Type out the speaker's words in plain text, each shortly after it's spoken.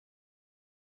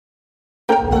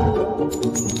Hey,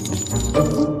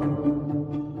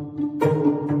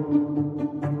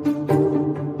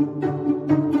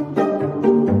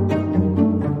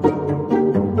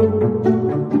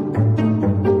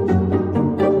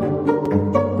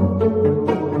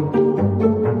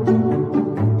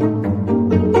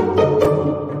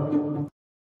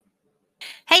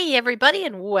 everybody,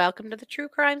 and welcome to the True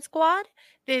Crime Squad.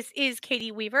 This is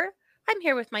Katie Weaver. I'm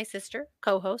here with my sister,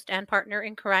 co-host, and partner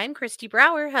in crime, Kristi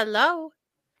Brower. Hello.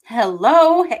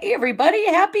 Hello. Hey, everybody.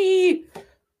 Happy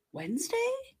Wednesday?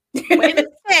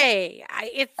 Wednesday.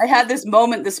 I had this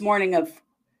moment this morning of,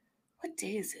 what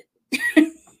day is it?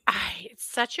 It's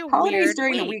such a Holidays weird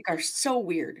during week. the week are so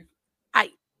weird.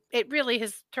 It really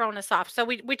has thrown us off. So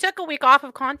we took a week off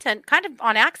of content kind of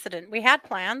on accident. We had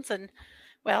plans and,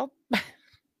 well...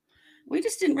 we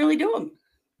just didn't really do them.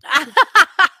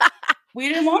 We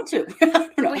didn't want to. I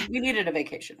don't know. We needed a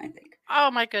vacation, I think. Oh,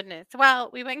 my goodness.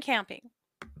 Well, we went camping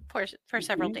for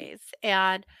several days.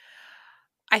 And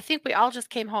I think we all just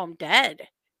came home dead.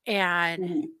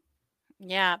 And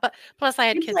yeah, but plus I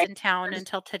had kids in town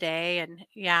until today. And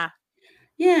yeah.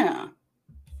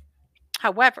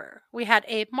 However, we had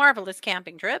a marvelous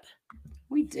camping trip.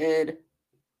 We did.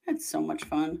 Had so much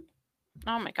fun.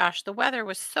 Oh my gosh, the weather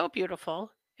was so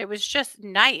beautiful. It was just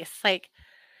nice. Like,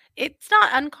 it's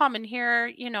not uncommon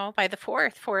here, by the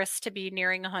 4th for us to be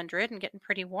nearing 100 and getting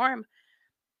pretty warm.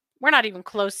 We're not even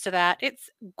close to that.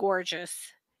 It's gorgeous.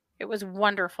 It was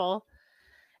wonderful.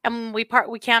 And we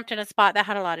camped in a spot that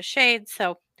had a lot of shade,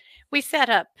 so we set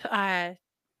up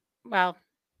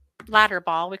ladder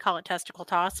ball. We call it testicle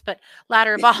toss, but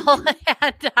ladder ball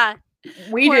and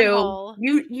we cornhole.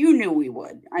 Do. You knew we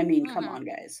would. I mean, come on,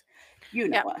 guys. You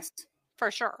know us. For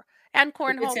sure. And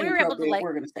cornhole. We were able to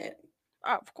we're going to say it.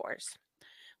 Oh, of course.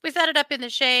 We set it up in the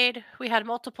shade. We had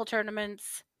multiple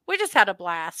tournaments. We just had a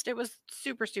blast. It was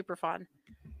super, super fun.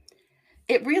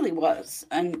 It really was.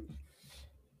 And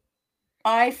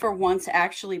I, for once,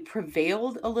 actually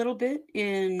prevailed a little bit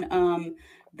in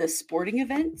the sporting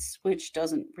events, which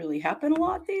doesn't really happen a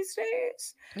lot these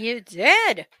days. You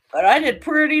did. But I did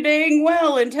pretty dang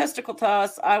well in testicle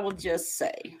toss, I will just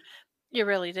say. You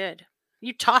really did.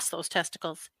 You tossed those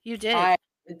testicles. You did. I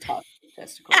did toss the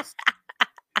testicles.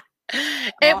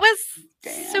 It was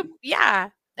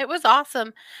it was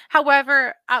awesome.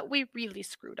 However, we really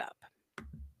screwed up.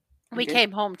 We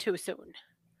came home too soon.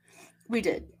 We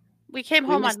did. We came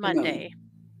home on Monday,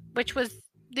 which was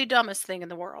the dumbest thing in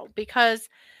the world, because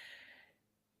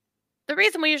the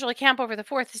reason we usually camp over the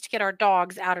 4th is to get our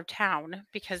dogs out of town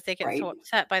because they get so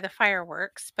upset by the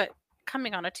fireworks. But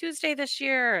coming on a Tuesday this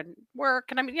year and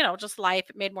work and just life,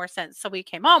 it made more sense. So we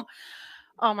came home.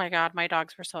 Oh my God, my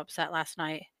dogs were so upset last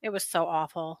night. It was so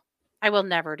awful. I will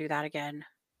never do that again.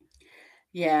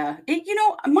 Yeah.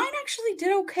 Mine actually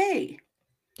did okay.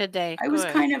 Did they? I was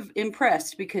kind of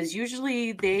impressed because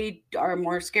usually they are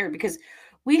more scared because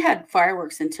we had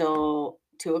fireworks until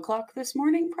 2:00 this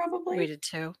morning, probably. We did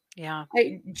too. Yeah.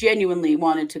 I genuinely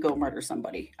wanted to go murder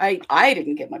somebody. I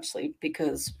didn't get much sleep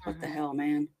because what the hell,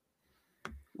 man?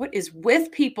 What is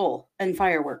with people and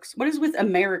fireworks? What is with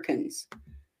Americans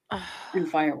and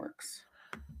fireworks?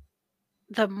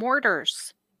 The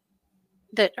mortars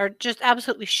that are just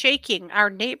absolutely shaking our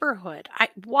neighborhood.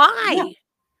 Why?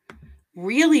 Yeah.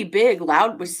 Really big,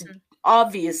 loud was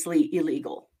obviously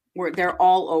illegal. They're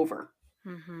all over.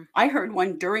 Mm-hmm. I heard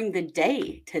one during the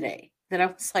day today that I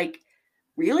was like,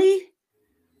 really?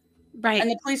 Right.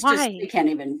 And the police they can't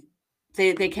even,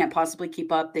 they can't possibly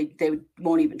keep up. They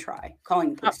won't even try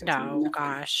calling the police. No,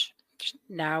 gosh,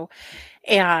 no.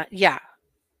 Yeah.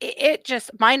 It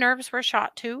just, my nerves were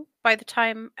shot too by the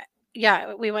time,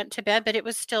 we went to bed, but it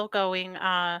was still going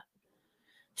on,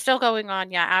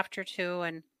 after 2.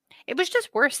 And it was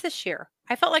just worse this year.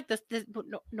 I felt like the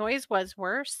noise was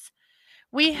worse.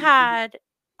 We had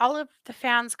all of the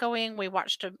fans going. We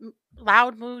watched a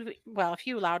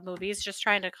few loud movies, just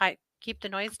trying to keep the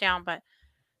noise down. But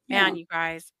man, you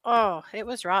guys, it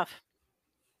was rough.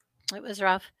 It was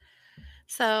rough.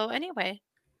 So anyway,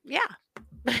 yeah.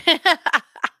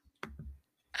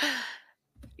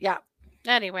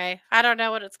 Anyway, I don't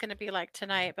know what it's going to be like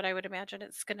tonight, but I would imagine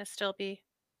it's going to still be.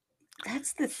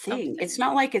 That's the thing. It's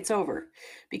not like it's over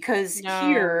because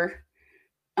here,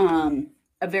 a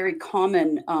very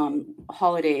common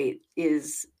holiday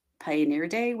is Pioneer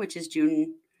Day, which is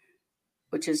July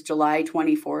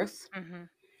 24th,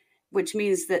 which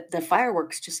means that the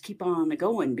fireworks just keep on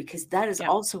going because that is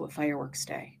also a fireworks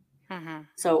day.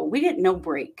 So we get no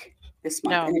break this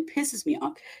month, and it pisses me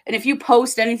off. And if you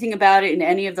post anything about it in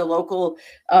any of the local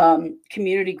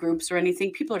community groups or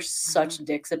anything, people are such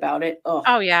dicks about it.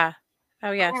 Oh yeah. Oh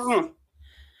yes.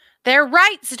 Their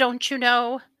rights, don't you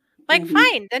know? Like,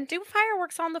 fine, then do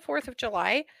fireworks on the 4th of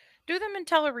July. Do them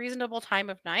until a reasonable time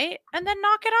of night, and then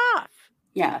knock it off.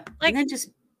 Yeah, and then just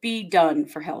be done,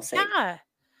 for hell's sake. Yeah.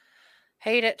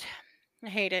 Hate it. I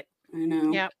hate it. I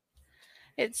know. Yep.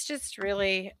 It's just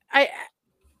really, I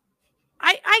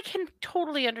can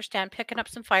totally understand picking up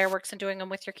some fireworks and doing them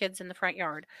with your kids in the front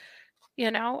yard.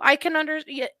 I can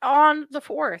on the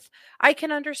 4th. I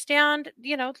can understand,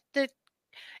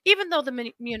 even though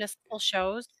the municipal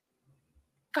shows,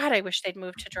 God, I wish they'd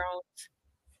move to drones.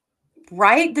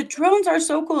 Right? The drones are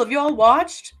so cool. Have you all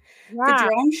watched the Yeah.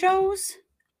 drone shows?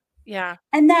 Yeah.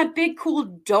 And that big cool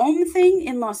dome thing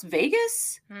in Las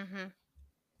Vegas? Mm-hmm.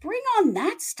 Bring on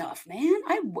that stuff, man.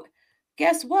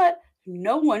 Guess what?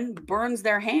 No one burns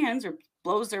their hands or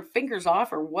blows their fingers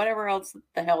off or whatever else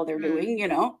the hell they're doing,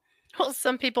 Well,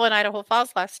 some people in Idaho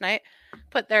Falls last night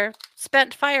put their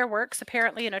spent fireworks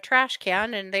apparently in a trash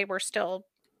can, and they were still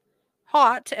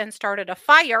hot and started a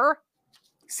fire.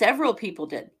 Several people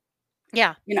did.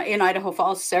 Yeah. In Idaho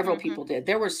Falls, several people did.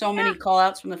 There were so many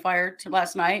call-outs from the fire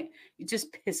last night. It just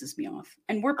pisses me off.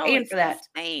 And we're paying for that.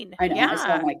 Insane. I know. Yeah.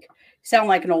 I sound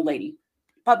like an old lady.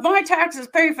 But my taxes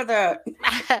pay for that.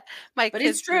 But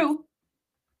it's true.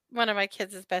 One of my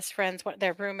kids' best friends,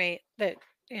 their roommate that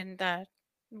in the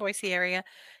Boise area,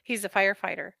 he's a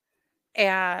firefighter.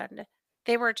 And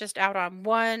they were just out on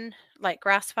one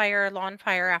grass fire, lawn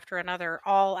fire after another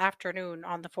all afternoon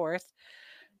on the 4th.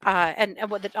 And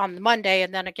on the Monday,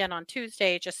 and then again on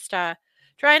Tuesday, just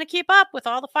trying to keep up with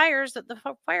all the fires that the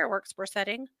fireworks were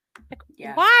setting.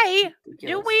 Why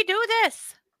do we do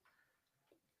this?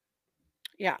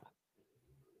 Yeah.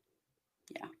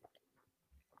 Yeah.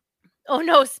 Oh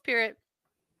no, Spirit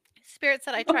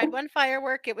said I tried one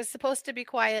firework. It was supposed to be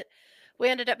quiet. We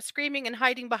ended up screaming and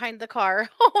hiding behind the car.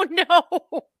 Oh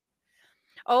no.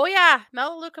 Oh yeah,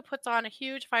 Melaleuca puts on a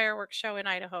huge fireworks show in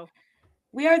Idaho.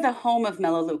 We are the home of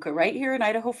Melaleuca, right here in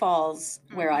Idaho Falls,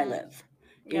 where I live.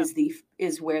 Yep.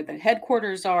 Is where the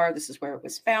headquarters are. This is where it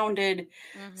was founded.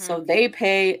 So they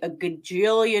pay a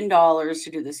gajillion dollars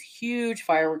to do this huge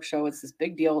fireworks show. It's this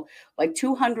big deal.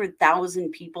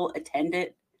 200,000 people attend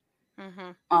it.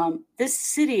 This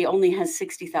city only has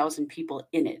 60,000 people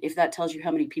in it, if that tells you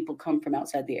how many people come from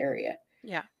outside the area.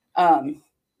 Yeah.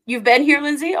 You've been here,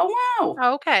 Lindsay? Oh, wow.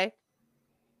 Oh, okay.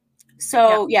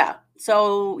 So, yeah.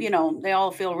 So, they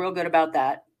all feel real good about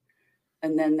that.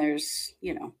 And then there's,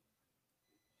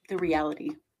 the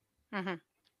reality.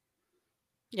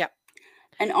 Yep.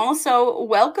 And also,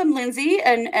 welcome, Lindsay,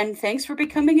 and thanks for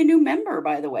becoming a new member,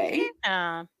 by the way.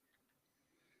 Yeah.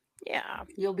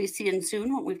 You'll be seeing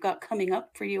soon what we've got coming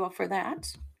up for you for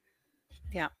that.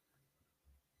 Yeah.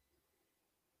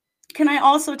 Can I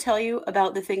also tell you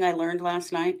about the thing I learned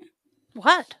last night?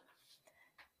 What?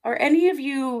 Are any of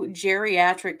you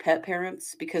geriatric pet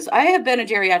parents? Because I have been a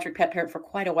geriatric pet parent for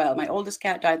quite a while. My oldest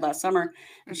cat died last summer,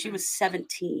 and she was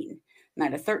 17. And I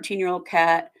had a 13-year-old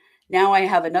cat. Now I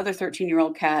have another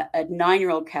 13-year-old cat, a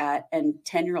 9-year-old cat, and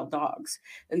 10-year-old dogs.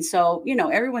 And so,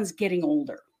 everyone's getting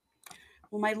older.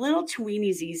 Well, my little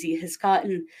tweenie Zizi has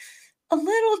gotten a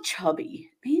little chubby,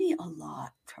 maybe a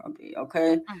lot chubby,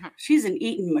 okay? She's an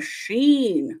eating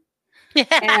machine.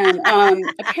 And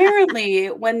apparently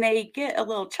when they get a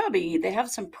little chubby, they have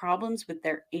some problems with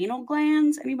their anal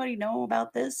glands. Anybody know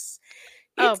about this?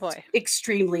 Oh, boy.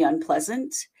 Extremely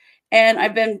unpleasant. And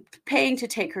I've been paying to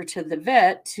take her to the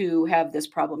vet to have this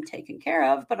problem taken care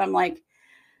of. But I'm like,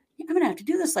 I'm going to have to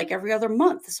do this every other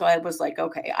month. So I was like,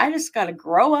 okay, I just got to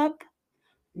grow up,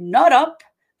 nut up,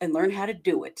 and learn how to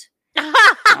do it.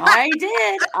 I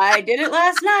did it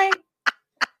last night.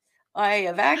 I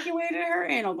evacuated her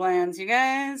anal glands, you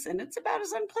guys, and it's about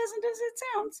as unpleasant as it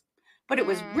sounds. But it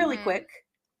was really quick.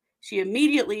 She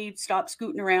immediately stopped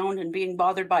scooting around and being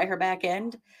bothered by her back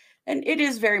end. And it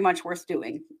is very much worth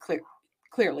doing,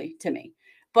 clearly to me.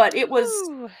 But it was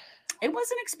an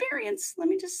experience. Let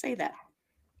me just say that.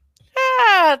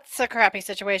 It's a crappy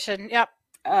situation. Yep.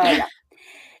 Yeah.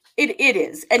 It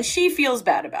is. And she feels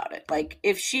bad about it.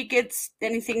 If she gets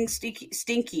anything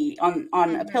stinky on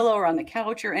a pillow or on the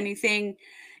couch or anything,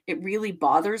 it really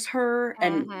bothers her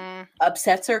and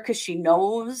upsets her because she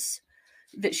knows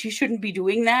that she shouldn't be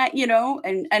doing that,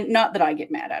 and not that I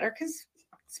get mad at her because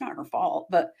it's not her fault,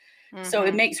 but so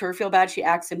it makes her feel bad. She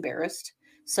acts embarrassed.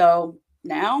 So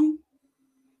now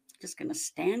just going to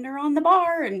stand her on the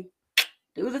bar and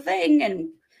do the thing. And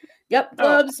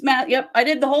gloves, mat. Yep. I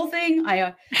did the whole thing.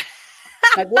 I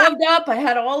gloved up. I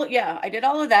had I did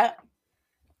all of that.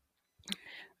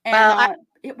 And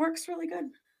it works really good.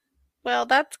 Well,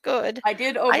 that's good. I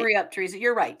did overeat up, Teresa.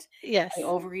 You're right. Yes. I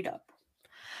overeat up.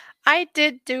 I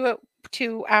did do it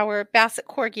to our Basset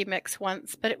Corgi mix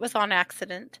once, but it was on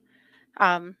accident.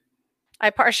 I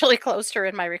partially closed her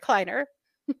in my recliner.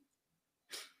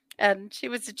 And she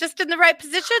was just in the right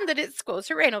position that it squoze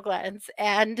her anal glands.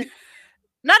 And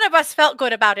none of us felt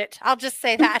good about it. I'll just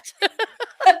say that.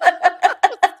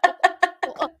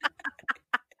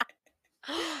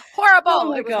 Horrible.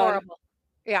 Oh it was horrible.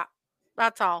 Yeah,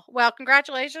 that's all. Well,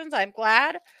 congratulations. I'm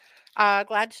glad.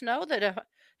 Glad to know that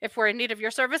if we're in need of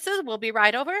your services, we'll be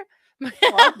right over. Well,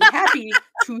 I'll be happy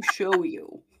to show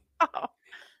you. Oh,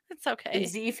 it's okay. And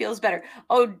Z feels better.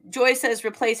 Oh, Joy says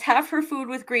replace half her food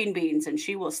with green beans and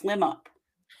she will slim up.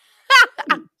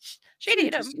 She'd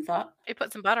eat them. Thought. You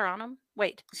put some butter on them.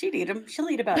 Wait. She'd eat them. She'll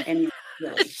eat about any.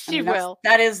 Really. She will.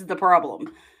 That is the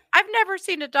problem. I've never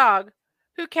seen a dog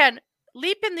who can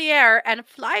leap in the air and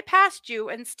fly past you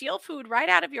and steal food right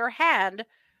out of your hand.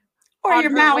 Or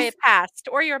your mouth. Way past.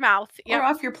 Or your mouth. Yep. Or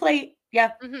off your plate.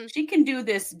 Yeah. Mm-hmm. She can do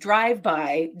this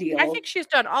drive-by deal. I think she's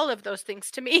done all of those things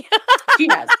to me. She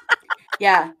has.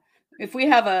 Yeah. If we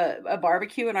have a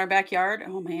barbecue in our backyard,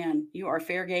 oh man, you are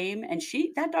fair game. And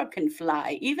that dog can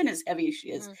fly, even as heavy as she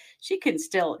is. She can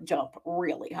still jump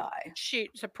really high.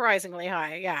 Surprisingly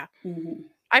high, yeah. Mm-hmm.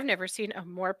 I've never seen a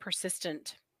more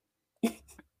persistent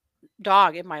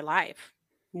dog in my life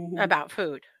about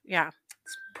food. Yeah.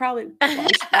 It's probably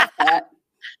that.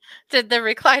 Did the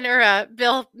recliner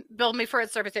bill me for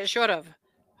its service? It should have.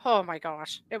 Oh my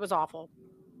gosh. It was awful.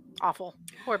 Awful.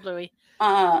 Poor Bluey.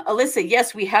 Alyssa,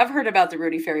 yes, we have heard about the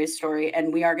Rudy Farias story,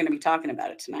 and we are going to be talking about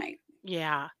it tonight.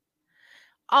 Yeah.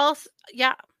 Also,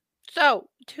 yeah. So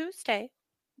Tuesday,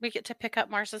 we get to pick up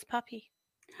Mars's puppy.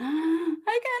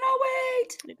 I cannot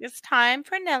wait. It's time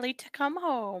for Nellie to come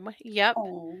home. Yep.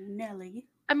 Oh, Nellie.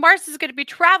 And Mars is going to be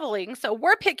traveling, so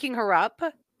we're picking her up,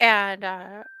 and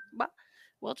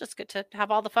we'll just get to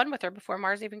have all the fun with her before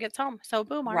Mars even gets home. So,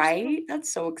 boom, Mars. Right?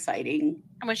 That's so exciting.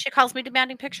 And when she calls me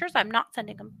demanding pictures, I'm not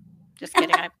sending them. Just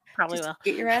kidding. I probably will.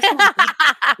 Get your ass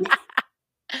home.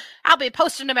 I'll be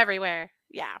posting them everywhere.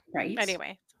 Yeah. Right.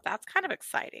 Anyway, that's kind of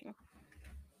exciting.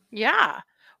 Yeah.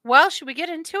 Well, should we get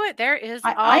into it? There is a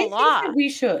lot. I think that we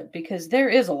should, because there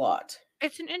is a lot.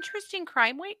 It's an interesting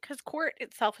crime week because court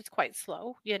itself is quite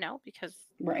slow, because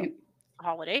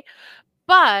holiday.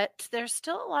 But there's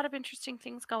still a lot of interesting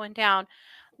things going down.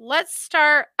 Let's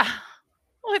start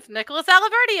with Nicholas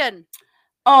Aliverdian.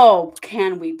 Oh,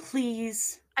 can we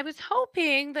please? I was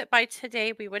hoping that by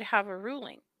today we would have a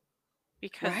ruling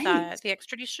because the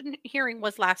extradition hearing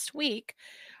was last week.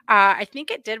 I think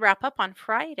it did wrap up on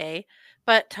Friday,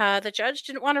 but the judge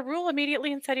didn't want to rule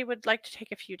immediately and said he would like to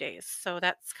take a few days. So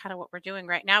that's kind of what we're doing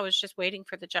right now, is just waiting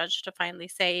for the judge to finally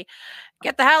say,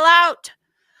 get the hell out.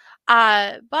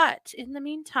 But in the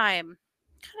meantime,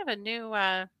 kind of a new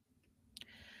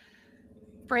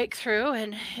breakthrough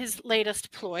in his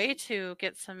latest ploy to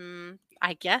get some,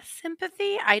 I guess,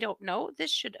 sympathy. I don't know.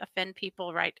 This should offend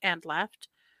people right and left.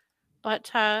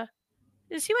 But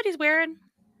you see what he's wearing?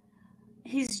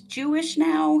 He's Jewish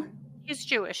now. He's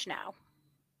Jewish now.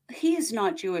 He is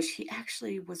not Jewish. He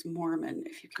actually was Mormon,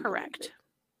 if you can. Correct.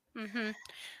 Mm-hmm.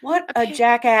 What a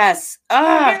jackass.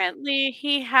 Apparently,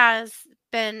 he has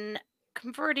been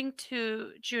converting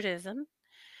to Judaism,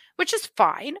 which is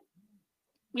fine.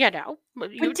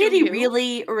 But did he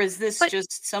really, or is this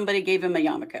just somebody gave him a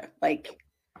yarmulke?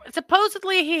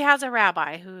 Supposedly he has a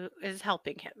rabbi who is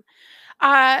helping him,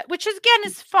 which again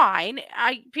is fine.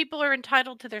 People are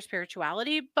entitled to their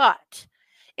spirituality, but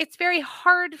it's very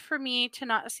hard for me to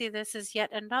not see this as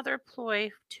yet another ploy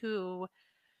to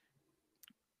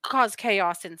cause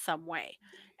chaos in some way.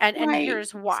 And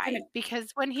here's why.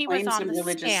 Because when he was on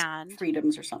the stand,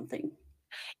 freedoms or something.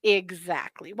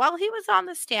 Exactly. While he was on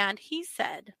the stand, he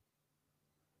said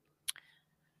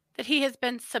that he has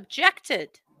been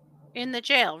subjected in the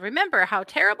jail. Remember how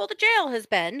terrible the jail has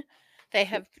been. They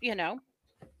have,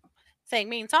 saying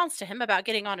mean songs to him about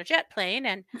getting on a jet plane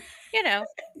and,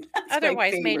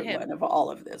 otherwise made him one of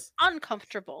all of this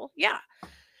uncomfortable. Yeah.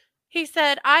 He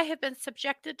said, I have been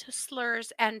subjected to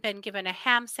slurs and been given a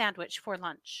ham sandwich for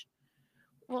lunch.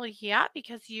 Well, yeah,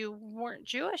 because you weren't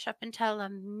Jewish up until a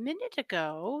minute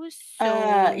ago.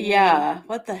 So yeah,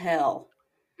 what the hell?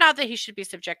 Not that he should be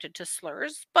subjected to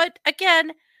slurs, but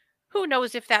again, who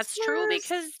knows if that's true,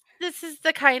 because this is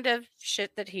the kind of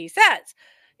shit that he says.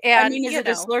 And is it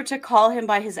a slur to call him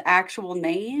by his actual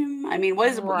name? What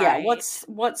is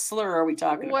what slur are we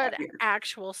talking about here? What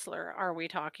actual slur are we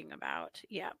talking about?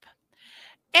 Yep.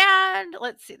 And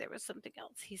let's see, there was something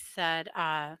else he said.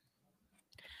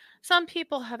 Some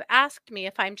people have asked me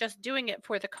if I'm just doing it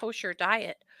for the kosher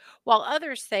diet, while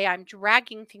others say I'm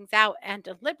dragging things out and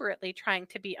deliberately trying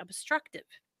to be obstructive.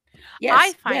 Yes,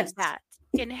 I find that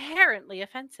inherently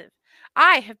offensive.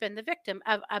 I have been the victim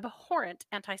of abhorrent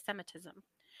anti-Semitism.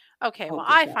 Okay, well,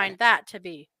 I find that to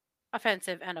be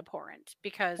offensive and abhorrent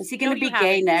because is he going to be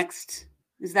gay next?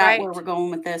 Is that where we're going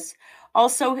with this?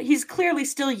 Also, he's clearly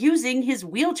still using his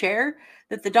wheelchair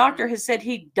that the doctor has said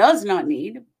he does not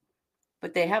need,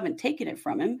 but they haven't taken it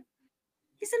from him.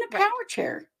 He's in a power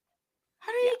chair.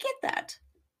 How did he get that?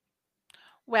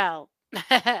 Well,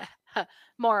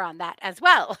 more on that as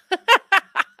well.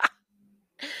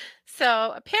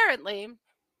 So apparently,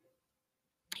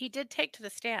 he did take to the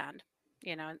stand.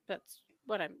 That's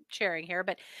what I'm sharing here.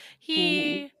 But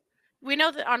we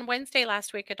know that on Wednesday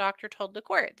last week, a doctor told the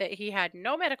court that he had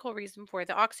no medical reason for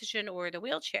the oxygen or the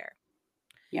wheelchair.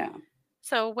 Yeah.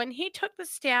 So when he took the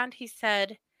stand, he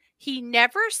said he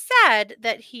never said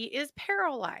that he is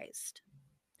paralyzed.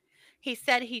 He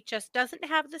said he just doesn't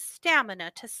have the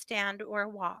stamina to stand or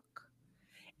walk.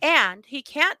 And he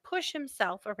can't push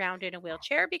himself around in a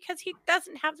wheelchair because he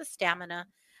doesn't have the stamina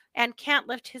and can't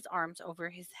lift his arms over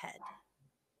his head.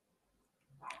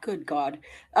 Good God.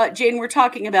 Jane, we're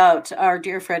talking about our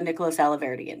dear friend Nicholas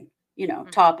Alaverdian,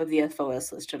 top of the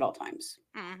FOS list at all times.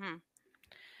 Mm-hmm.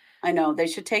 I know they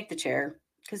should take the chair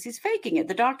because he's faking it.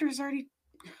 The doctor's already.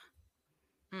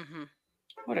 Mm-hmm.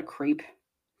 What a creep.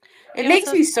 It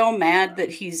makes me so mad that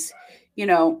he's,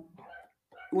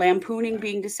 lampooning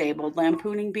being disabled,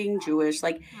 lampooning being Jewish.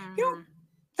 Like,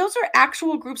 those are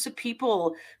actual groups of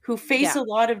people who face a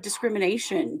lot of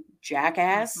discrimination,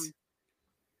 jackass. Mm-hmm.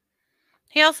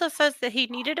 He also says that he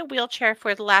needed a wheelchair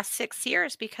for the last 6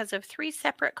 years because of 3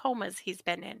 separate comas he's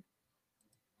been in.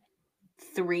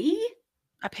 3?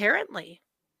 Apparently.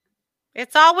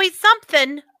 It's always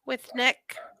something with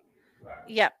Nick.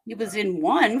 Yep. He was in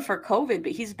 1 for COVID,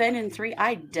 but he's been in 3.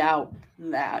 I doubt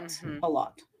that a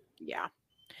lot. Yeah.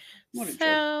 What a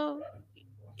jerk.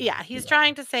 Yeah, he's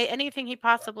trying to say anything he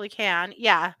possibly can.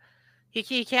 Yeah.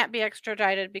 He can't be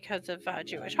extradited because of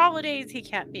Jewish holidays. He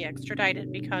can't be extradited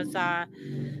because,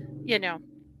 in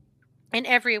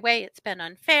every way it's been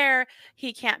unfair.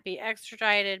 He can't be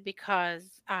extradited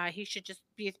because he should just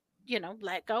be,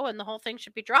 let go and the whole thing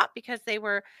should be dropped because they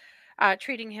were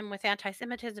treating him with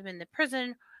anti-Semitism in the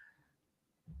prison.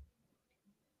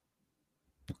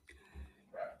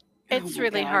 It's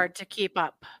really hard to keep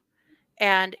up.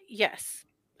 And yes,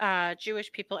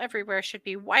 Jewish people everywhere should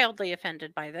be wildly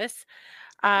offended by this.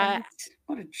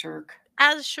 What a jerk.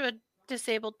 As should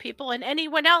disabled people and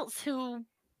anyone else who,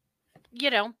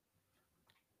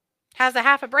 has a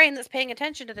half a brain that's paying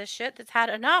attention to this shit that's had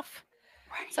enough.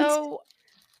 Right. So,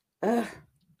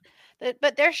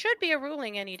 but there should be a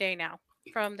ruling any day now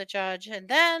from the judge, and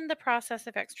then the process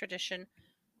of extradition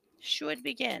should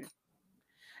begin.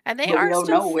 And they we don't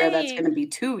know where that's going to be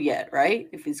to yet, right?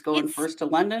 If he's going first to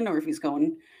London or if he's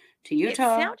going to Utah.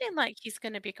 It's sounding like he's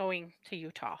going to be going to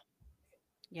Utah.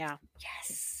 Yeah.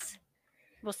 Yes.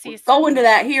 We'll see. Going to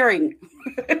that hearing.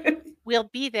 We'll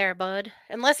be there, bud.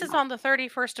 Unless it's on the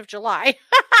 31st of July.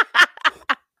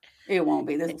 It won't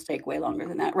be. This will take way longer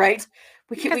than that, right?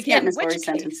 We can't miss Lori's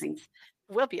sentencing.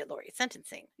 We'll be at Lori's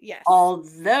sentencing. Yes.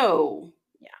 Although,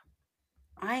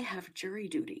 I have jury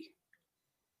duty.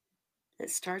 It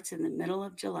starts in the middle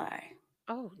of July.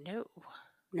 Oh, no.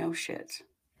 No shit.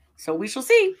 So we shall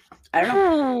see. I don't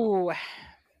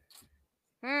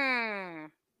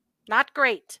know. Not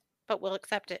great, but we'll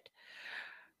accept it.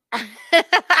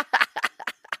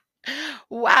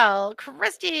 Well,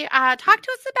 Kristi, talk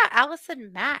to us about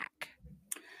Alison Mack.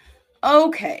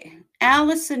 Okay.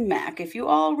 Alison Mack. If you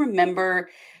all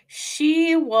remember,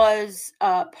 she was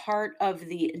part of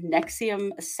the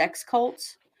NXIVM sex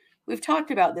cult. We've talked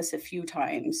about this a few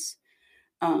times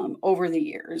over the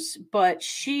years, but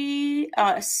she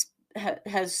has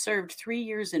served 3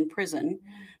 years in prison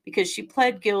because she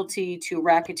pled guilty to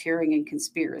racketeering and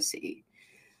conspiracy.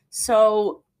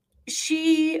 So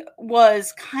she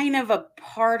was kind of a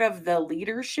part of the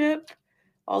leadership,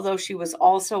 although she was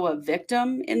also a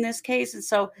victim in this case. And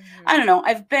so, I don't know,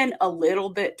 I've been a little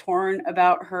bit torn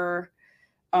about her.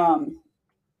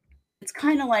 It's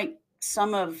kind of like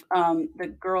some of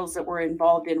the girls that were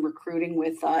involved in recruiting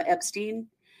with Epstein.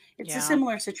 It's a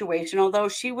similar situation, although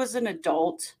she was an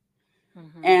adult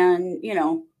and,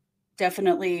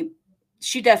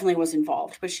 she definitely was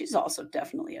involved, but she's also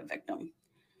definitely a victim.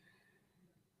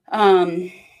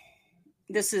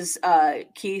 This is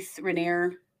Keith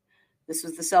Raniere. This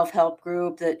was the self-help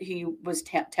group that he was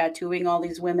tattooing all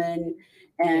these women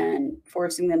and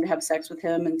forcing them to have sex with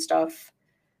him and stuff.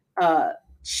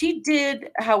 She did,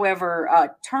 however,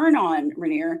 turn on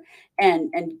Raniere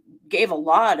and gave a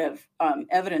lot of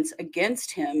evidence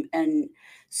against him. And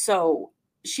so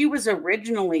she was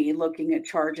originally looking at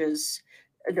charges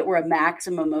that were a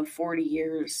maximum of 40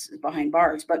 years behind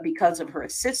bars. But because of her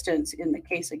assistance in the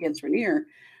case against Rainier,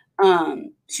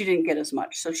 she didn't get as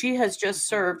much. So she has just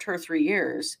served her 3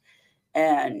 years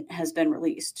and has been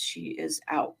released. She is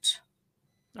out.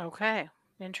 Okay.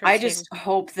 Interesting. I just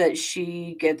hope that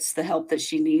she gets the help that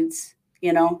she needs.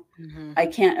 I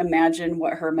can't imagine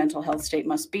what her mental health state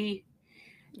must be.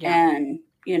 Yeah. And,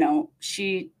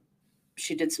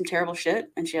 she did some terrible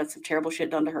shit, and she had some terrible shit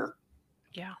done to her.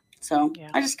 Yeah. So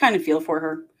I just kind of feel for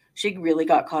her. She really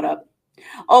got caught up.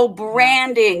 Oh,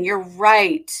 branding. Yeah. You're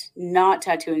right. Not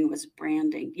tattooing, was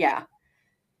branding. Yeah.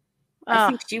 I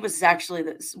think she was actually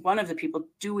one of the people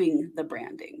doing the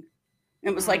branding.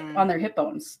 It was like on their hip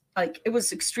bones. Like, it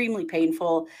was extremely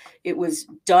painful. It was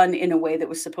done in a way that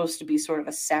was supposed to be sort of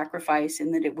a sacrifice,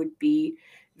 in that it would be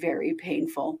very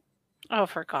painful. Oh,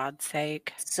 for God's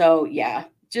sake. So, yeah,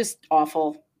 just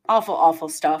awful, awful, awful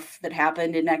stuff that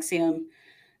happened in NXIVM.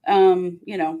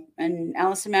 And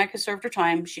Alison Mack has served her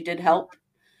time. She did help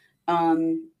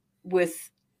with,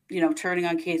 turning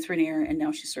on Keith Rainier, and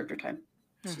now she's served her time.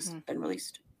 She's been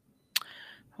released.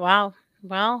 Wow.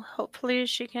 Well, hopefully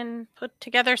she can put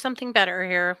together something better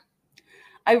here.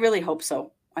 I really hope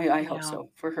so. I hope so,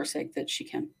 for her sake, that she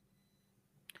can.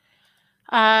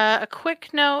 A quick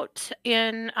note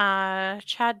in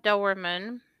Chad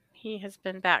Doerman. He has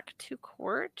been back to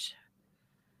court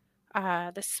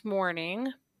this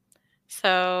morning.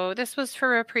 So this was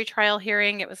for a pretrial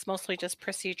hearing. It was mostly just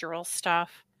procedural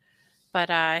stuff.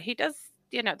 But he does,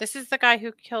 this is the guy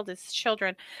who killed his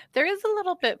children. There is a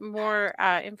little bit more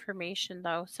information,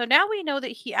 though. So now we know that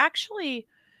he actually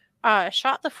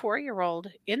shot the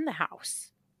 4-year-old in the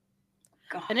house.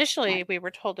 God. Initially, we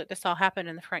were told that this all happened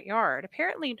in the front yard.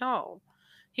 Apparently, no.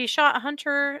 He shot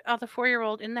Hunter, the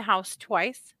 4-year-old, in the house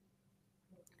twice.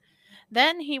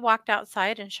 Then he walked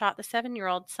outside and shot the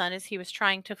 7-year-old son as he was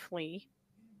trying to flee.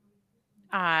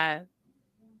 That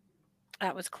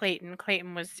was Clayton.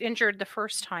 Clayton was injured the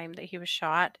first time that he was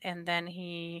shot, and then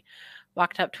he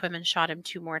walked up to him and shot him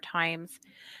 2 more times.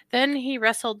 Then he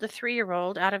wrestled the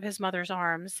 3-year-old out of his mother's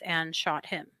arms and shot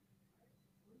him.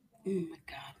 Oh, my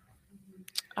God.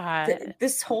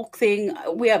 This whole thing,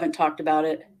 we haven't talked about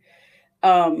it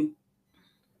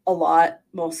a lot,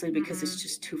 mostly because it's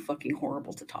just too fucking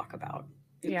horrible to talk about.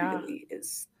 It really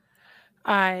is.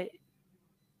 And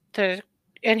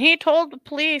he told the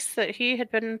police that he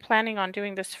had been planning on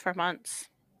doing this for months.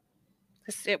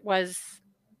 It was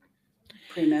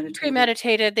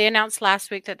premeditated. They announced last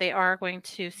week that they are going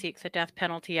to seek the death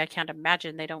penalty. I can't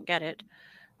imagine they don't get it.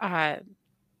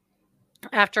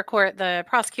 After court, the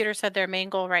prosecutor said their main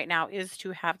goal right now is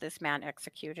to have this man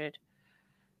executed.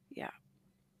 Yeah.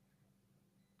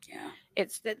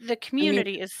 It's the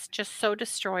community is just so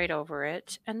destroyed over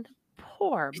it, and the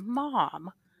poor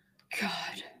mom.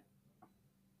 God.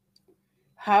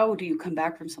 How do you come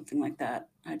back from something like that?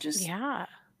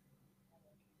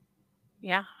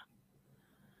 Yeah.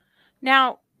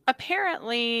 Now,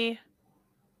 apparently,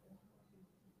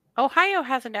 Ohio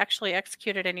hasn't actually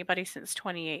executed anybody since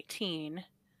 2018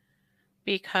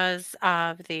 because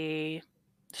of the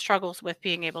struggles with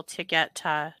being able to get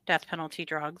death penalty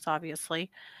drugs, obviously.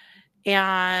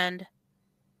 And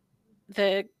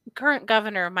the current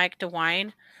governor, Mike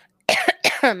DeWine,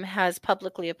 has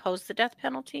publicly opposed the death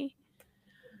penalty.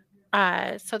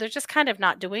 So they're just kind of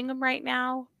not doing them right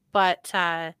now. But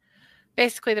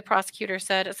basically, the prosecutor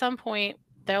said at some point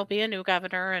there'll be a new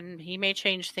governor and he may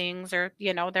change things, or,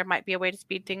 there might be a way to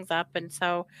speed things up. And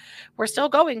so we're still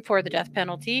going for the death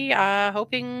penalty,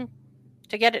 hoping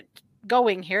to get it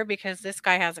going here because this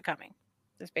guy has it coming.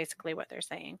 Is basically what they're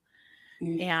saying.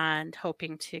 And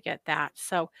hoping to get that.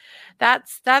 So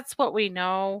that's what we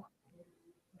know.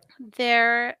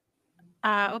 Their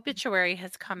obituary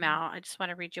has come out. I just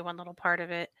want to read you one little part of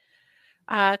it.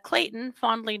 Clayton,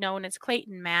 fondly known as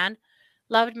Clayton Man,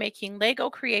 loved making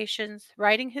Lego creations,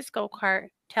 riding his go-kart,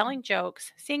 telling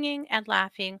jokes, singing and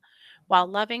laughing while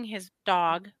loving his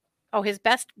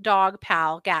best dog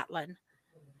pal, Gatlin.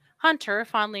 Hunter,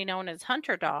 fondly known as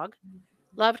Hunter Dog,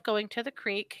 loved going to the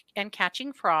creek and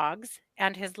catching frogs,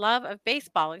 and his love of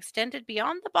baseball extended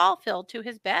beyond the ball field to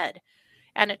his bed,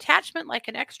 an attachment like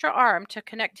an extra arm to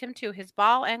connect him to his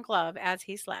ball and glove as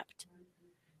he slept.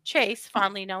 Chase,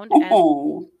 fondly known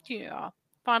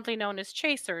as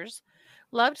Chasers,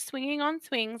 loved swinging on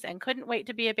swings and couldn't wait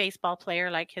to be a baseball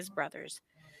player like his brothers.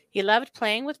 He loved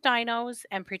playing with dinos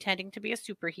and pretending to be a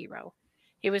superhero.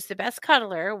 He was the best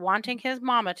cuddler, wanting his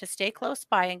mama to stay close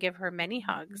by and give her many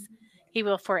hugs. He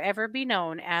will forever be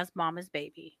known as Mama's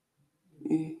baby.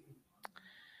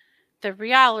 The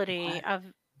reality of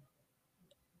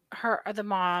the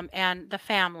mom and the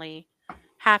family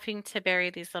having to bury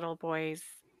these little boys.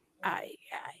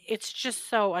 It's just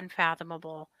so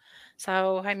unfathomable.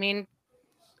 So, I mean,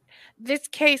 this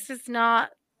case is not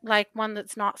like one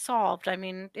that's not solved. I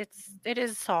mean, it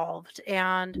is solved.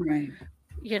 And, right.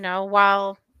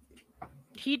 While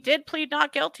he did plead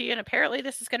not guilty, and apparently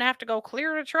this is going to have to go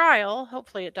clear to trial.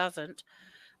 Hopefully it doesn't.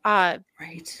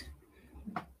 Right.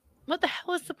 What the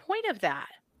hell is the point of that?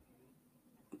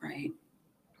 Right.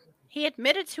 He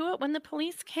admitted to it when the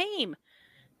police came.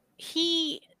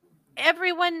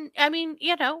 Everyone, I mean,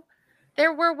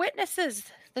 there were witnesses,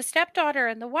 the stepdaughter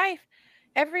and the wife,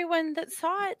 everyone that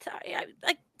saw it.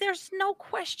 Like, there's no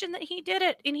question that he did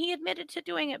it, and he admitted to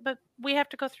doing it, but we have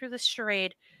to go through this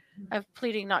charade of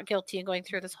pleading not guilty and going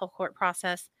through this whole court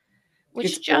process, which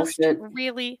It's just bullshit.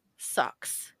 really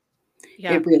sucks.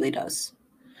 Yeah. It really does.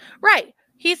 Right.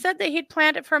 He said that he'd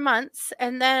planned it for months,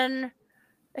 and then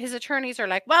his attorneys are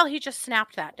like, well, he just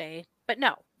snapped that day. But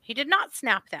no, he did not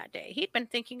snap that day. He'd been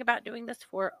thinking about doing this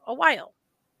for a while.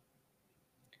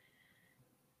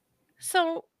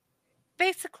 So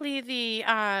basically,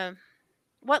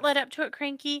 what led up to it,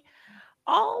 Cranky,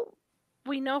 all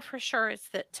we know for sure is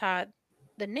that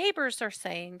the neighbors are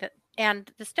saying that,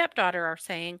 and the stepdaughter are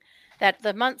saying that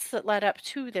the months that led up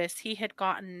to this, he had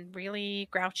gotten really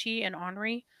grouchy and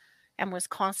ornery and was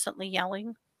constantly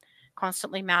yelling,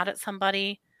 constantly mad at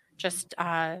somebody, just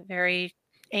very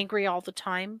angry all the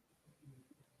time.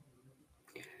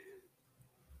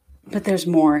 But there's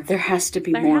more. There has to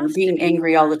be more. Being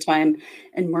angry all the time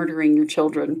and murdering your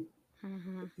children.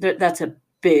 Mm-hmm. That's a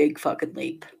big fucking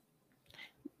leap.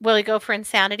 Will he go for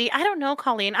insanity? I don't know,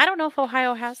 Colleen. I don't know if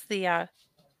Ohio has the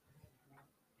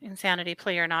insanity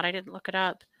plea or not. I didn't look it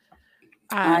up.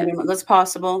 I don't know. That's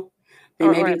possible. They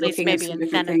may be looking at some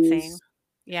different things.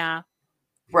 Yeah.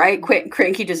 Right?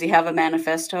 Cranky, does he have a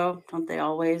manifesto? Don't they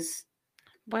always?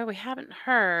 Well, we haven't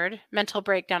heard. Mental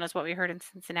breakdown is what we heard in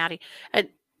Cincinnati.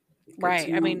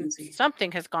 Right. I mean,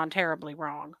 something has gone terribly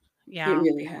wrong. Yeah. It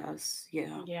really has.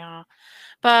 Yeah. Yeah.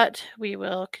 But we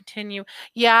will continue.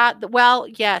 Yeah. Well,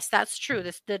 yes, that's true.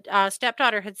 The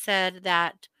stepdaughter had said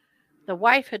that the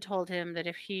wife had told him that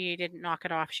if he didn't knock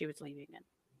it off, she was leaving him.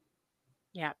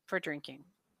 Yeah. For drinking.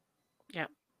 Yep.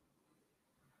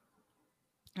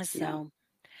 So,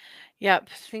 yep.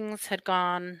 Things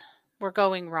were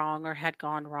going wrong or had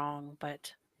gone wrong.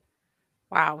 But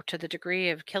wow, to the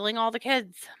degree of killing all the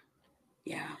kids.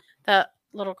 Yeah. That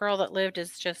little girl that lived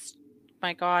is just,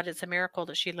 my God, it's a miracle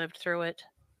that she lived through it.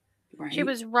 Right. She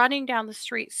was running down the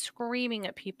street screaming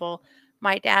at people,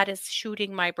 my dad is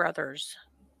shooting my brothers.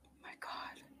 My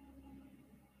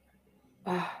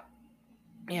God.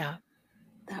 Yeah.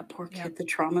 That poor kid, the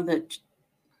trauma that...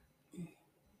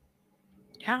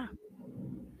 Yeah.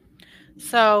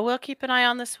 So we'll keep an eye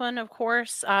on this one, of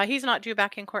course. He's not due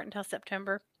back in court until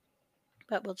September,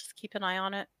 but we'll just keep an eye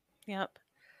on it. Yep.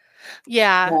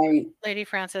 Yeah. Right. Lady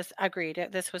Francis agreed.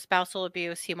 This was spousal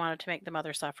abuse. He wanted to make the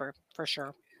mother suffer, for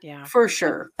sure. Yeah. For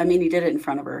sure. I mean, he did it in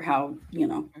front of her. How,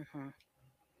 Mm-hmm.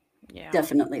 Yeah.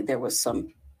 Definitely there was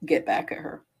some get back at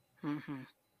her. Mm-hmm.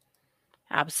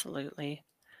 Absolutely.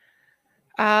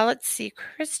 Let's see.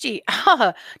 Kristi,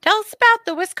 tell us about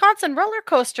the Wisconsin roller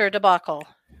coaster debacle.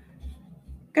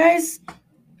 Guys,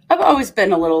 I've always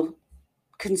been a little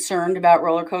concerned about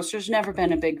roller coasters. Never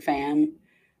been a big fan.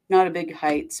 Not a big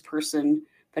heights person.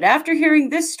 But after hearing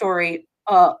this story,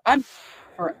 I'm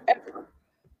forever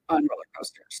on roller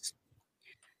coasters.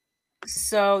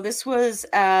 So this was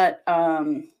at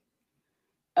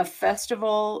a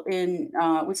festival in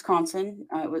Wisconsin.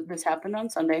 This happened on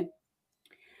Sunday.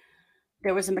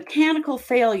 There was a mechanical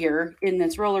failure in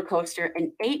this roller coaster,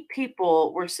 and 8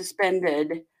 people were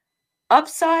suspended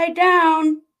upside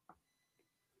down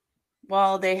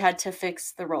while they had to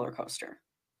fix the roller coaster.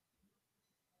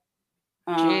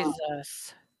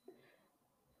 Jesus.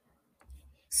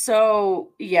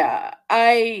 So yeah,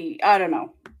 I don't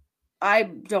know. I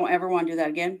don't ever want to do that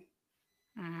again.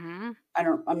 Mm-hmm.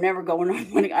 I'm never going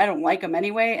on one. I don't like them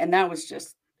anyway, and that was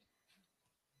just.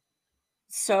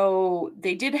 So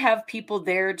they did have people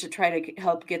there to try to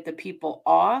help get the people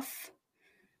off,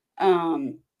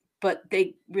 but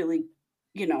they really,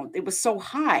 it was so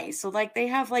high. So like they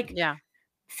have like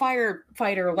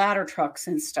firefighter ladder trucks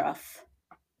and stuff.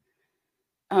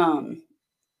 It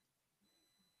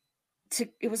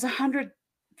was 100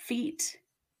 feet.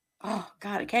 Oh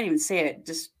God, I can't even say it. It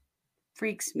just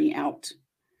freaks me out.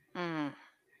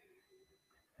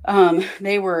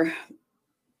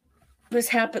 This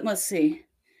happened, let's see.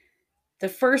 The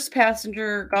first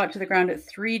passenger got to the ground at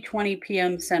 3:20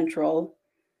 p.m. Central.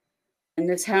 And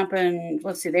this happened,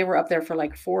 let's see, they were up there for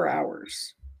like 4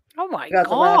 hours. Oh my God. Got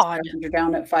the last passenger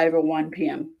down at 5:01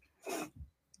 p.m.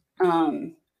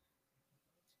 9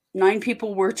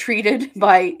 people were treated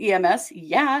by EMS.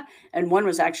 Yeah. And 1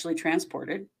 was actually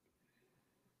transported.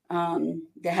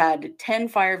 They had 10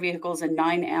 fire vehicles and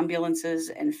 9 ambulances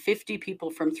and 50 people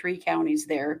from 3 counties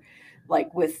there,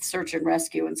 like with search and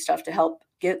rescue and stuff to help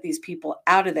get these people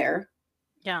out of there.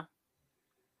 Yeah.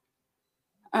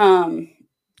 Well,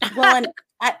 and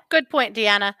good point,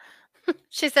 Deanna.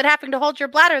 She said, having to hold your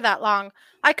bladder that long,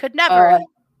 I could never.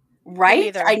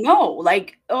 Right? I know.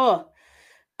 Like, oh.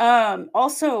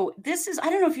 Also, this is, I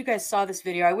don't know if you guys saw this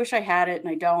video. I wish I had it and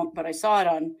I don't, but I saw it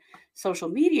on social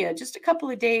media just a couple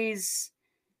of days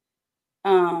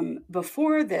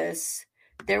before this.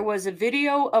 There was a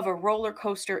video of a roller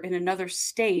coaster in another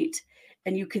state,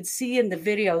 and you could see in the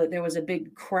video that there was a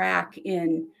big crack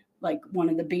in like one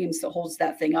of the beams that holds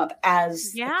that thing up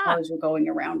as the cars were going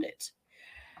around it.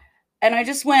 And I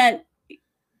just went,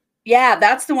 yeah,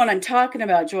 that's the one I'm talking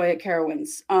about, Joy at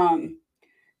Carowinds.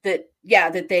 That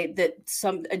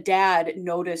a dad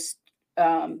noticed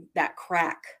that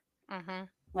crack. Mm-hmm.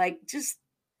 Like, just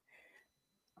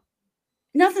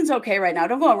nothing's okay right now.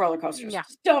 Don't go on roller coasters. Yeah.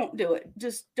 Just don't do it.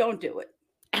 Just don't do it.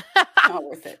 Not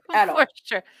worth it at all. For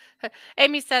sure.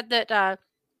 Amy said that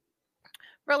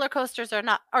roller coasters are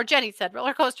not, or Jenny said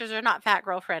roller coasters are not fat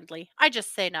girl friendly. I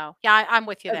just say no. Yeah, I'm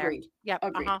with you Agreed. there.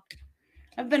 Yep. Agreed.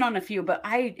 I've been on a few, but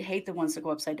I hate the ones that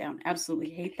go upside down. Absolutely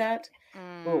hate that.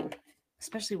 Oh,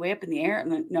 especially way up in the air. I'm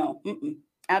like, no,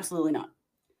 absolutely not.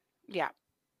 Yeah,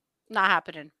 not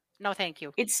happening. No, thank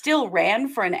you. It still ran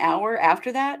for an hour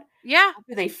after that. Yeah.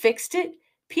 After they fixed it.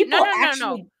 People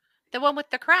No. The one with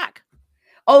the crack.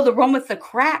 Oh, the one with the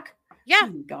crack. Yeah.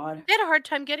 Oh, God. They had a hard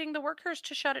time getting the workers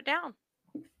to shut it down.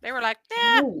 They were like,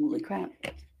 holy crap.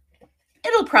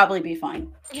 It'll probably be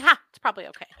fine. Yeah, it's probably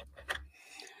okay.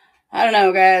 I don't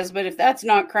know, guys, but if that's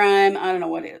not crime, I don't know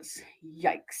what is.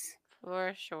 Yikes.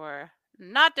 For sure.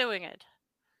 Not doing it.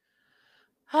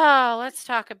 Oh, let's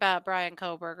talk about Brian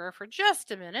Kohberger for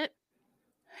just a minute.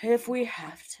 If we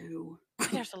have to.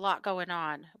 There's a lot going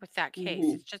on with that case.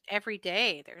 It's just every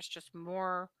day there's just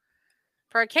more.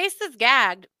 For a case that's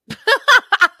gagged,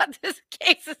 this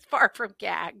case is far from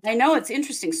gagged. I know, it's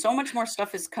interesting. So much more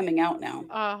stuff is coming out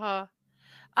now.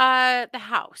 The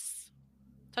house.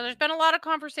 So there's been a lot of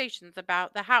conversations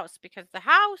about the house because the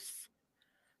house,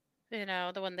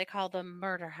 the one they call the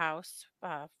murder house,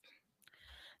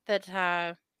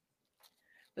 that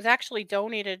was actually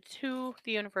donated to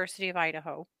the University of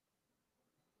Idaho.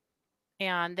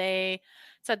 And they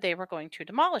said they were going to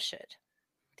demolish it.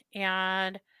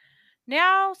 And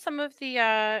now some of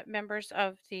the members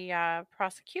of the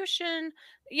prosecution,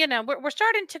 we're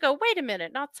starting to go, wait a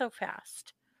minute, not so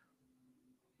fast.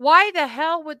 Why the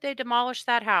hell would they demolish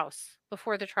that house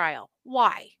before the trial?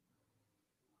 Why?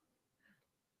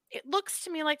 It looks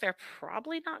to me like they're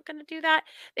probably not going to do that.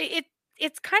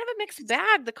 It's kind of a mixed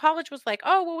bag. The college was like,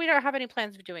 oh, well, we don't have any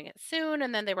plans of doing it soon.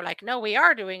 And then they were like, no, we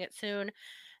are doing it soon.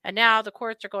 And now the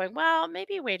courts are going, well,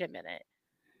 maybe wait a minute.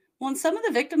 Well, and some of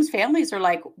the victims' families are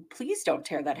like, please don't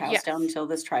tear that house down until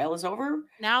this trial is over.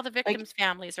 Now the victims'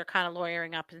 families are kind of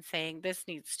lawyering up and saying this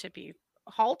needs to be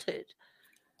halted.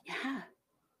 Yeah.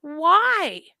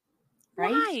 Why?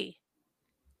 Right? Why?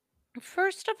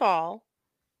 First of all,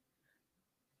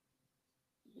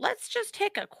 let's just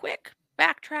take a quick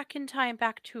backtrack in time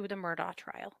back to the Murdaugh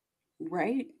trial.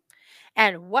 Right.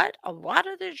 And what a lot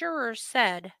of the jurors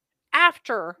said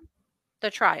after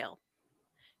the trial.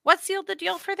 What sealed the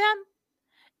deal for them?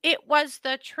 It was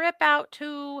the trip out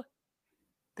to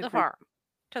the farm,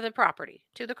 to the property,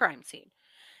 to the crime scene.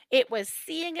 It was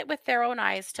seeing it with their own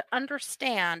eyes to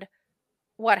understand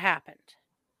what happened.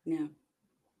 Yeah.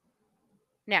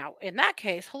 Now, in that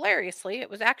case, hilariously, it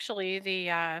was actually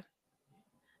the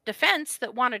defense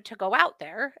that wanted to go out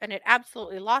there, and it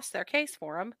absolutely lost their case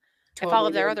for them. Totally if all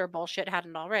of their other bullshit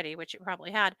hadn't already, which it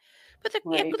probably had. But the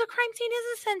crime scene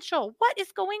is essential. What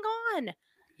is going on?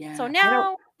 Yeah. So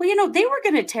now, they were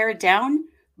going to tear it down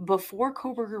before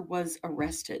Kohberger was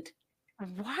arrested.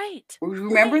 Right.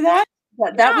 Remember that?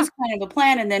 That was kind of the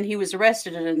plan, and then he was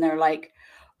arrested, and they're like,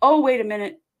 oh, wait a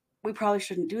minute, we probably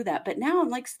shouldn't do that. But now I'm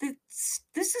like,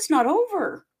 this is not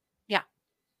over. Yeah.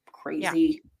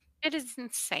 Crazy. Yeah. It is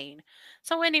insane.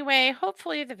 So anyway,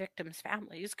 hopefully the victims'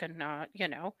 families can,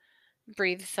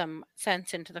 breathe some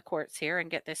sense into the courts here and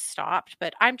get this stopped.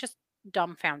 But I'm just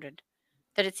dumbfounded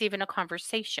that it's even a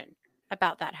conversation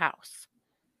about that house.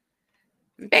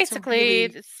 Basically,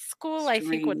 the school, I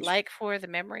think, would like for the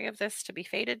memory of this to be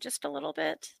faded just a little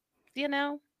bit,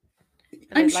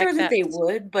 I'm sure that they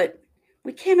would, but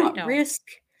we cannot risk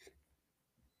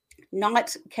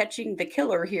not catching the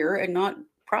killer here and not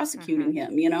prosecuting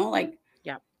him,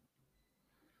 Yeah.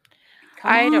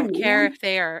 Come I on, don't care man. if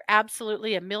they are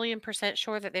absolutely 1,000,000%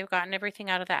 sure that they've gotten everything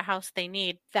out of that house they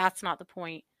need. That's not the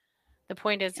point. The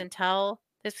point is until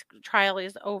this trial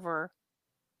is over,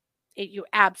 you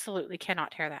absolutely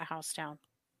cannot tear that house down.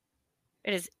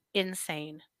 It is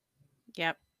insane.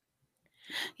 Yep.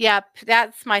 Yep.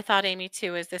 That's my thought, Amy,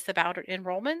 too. Is this about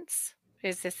enrollments?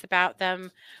 Is this about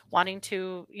them wanting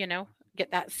to, get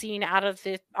that scene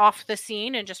off the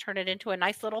scene and just turn it into a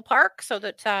nice little park so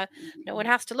that no one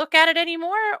has to look at it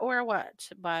anymore, or what?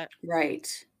 But Right.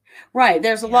 Right.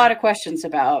 There's a yeah. lot of questions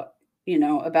about,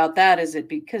 about that. Is it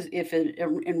because if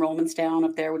enrollment's down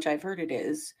up there, which I've heard it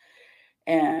is,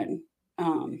 and,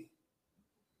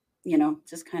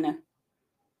 just kind of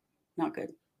not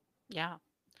good. Yeah.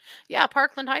 Yeah,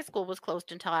 Parkland High School was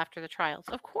closed until after the trials.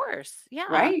 Of course. Yeah.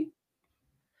 Right.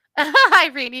 Hi,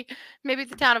 Rainy. Maybe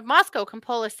the town of Moscow can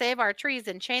pull a Save Our Trees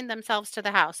and chain themselves to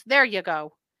the house. There you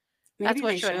go. That's Maybe what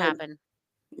they should should. happen.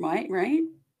 Right. Right.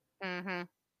 Mhm.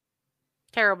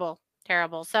 Terrible.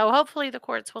 Terrible. So hopefully the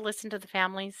courts will listen to the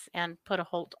families and put a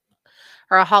halt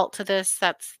to this.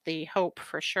 That's the hope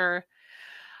for sure.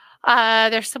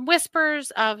 There's some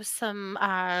whispers of some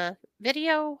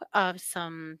video of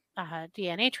some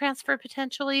DNA transfer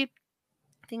potentially,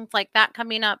 things like that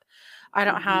coming up. I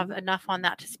don't have enough on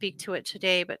that to speak to it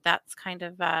today, but that's kind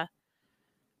of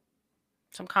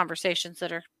some conversations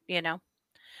that are,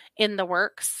 in the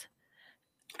works.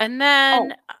 And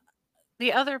then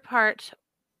the other part,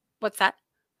 what's that?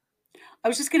 I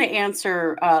was just going to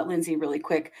answer Lindsay really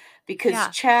quick because Yeah.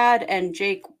 Chad and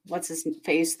Jake, what's his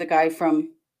face, the guy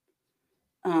from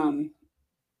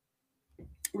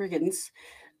Riggins,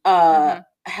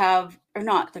 have, or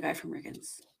not the guy from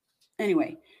Riggins.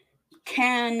 Anyway,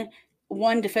 can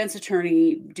one defense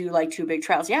attorney do like 2 big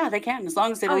trials? Yeah, they can. As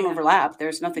long as they don't overlap,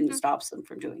 there's nothing that stops them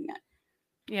from doing that.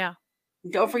 Yeah.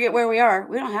 Don't forget where we are.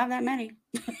 We don't have that many,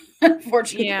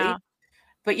 unfortunately. Yeah.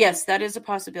 But yes, that is a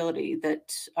possibility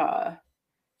that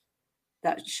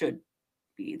that should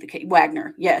be the case.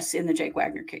 Wagner, yes, in the Jake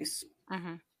Wagner case.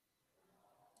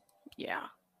 Yeah.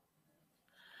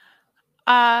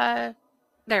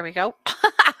 There we go.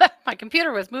 My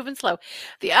computer was moving slow.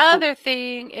 The other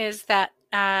thing is that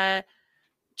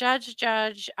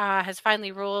Judge has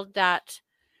finally ruled that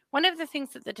one of the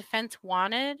things that the defense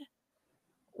wanted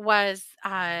was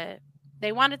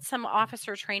they wanted some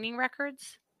officer training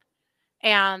records,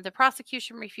 and the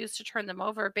prosecution refused to turn them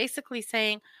over, basically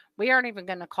saying, we aren't even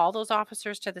going to call those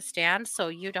officers to the stand, so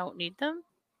you don't need them.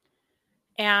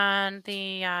 And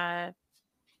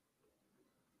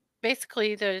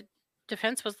basically the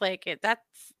defense was like,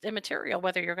 that's immaterial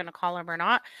whether you're going to call them or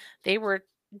not. They were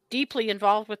deeply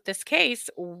involved with this case.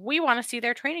 We want to see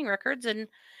their training records, and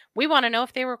we want to know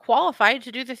if they were qualified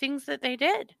to do the things that they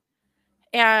did.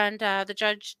 And the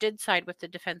judge did side with the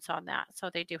defense on that. So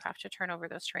they do have to turn over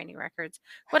those training records.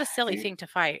 What a silly thing to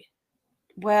fight.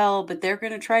 Well, but they're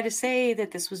going to try to say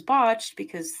that this was botched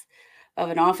because of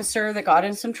an officer that got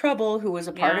in some trouble who was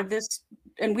a part of this.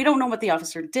 And we don't know what the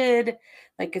officer did.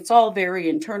 Like, it's all very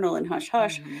internal and hush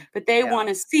hush. But they want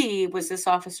to see, was this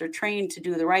officer trained to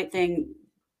do the right thing?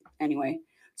 Anyway,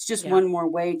 it's just one more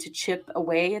way to chip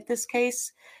away at this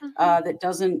case that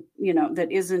doesn't,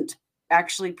 that isn't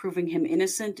actually proving him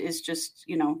innocent, is just,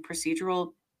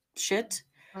 procedural shit.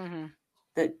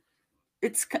 That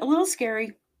it's a little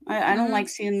scary. I don't like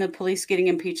seeing the police getting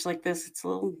impeached like this. It's a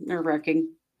little nerve-wracking.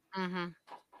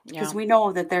 Because we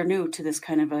know that they're new to this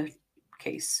kind of a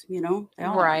case, they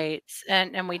all right.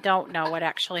 And we don't know what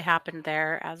actually happened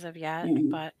there as of yet.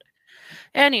 But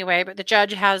anyway, but the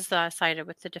judge has sided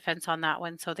with the defense on that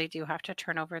one, so they do have to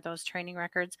turn over those training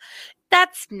records.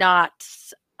 That's not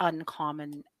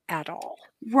uncommon at all.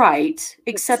 Right.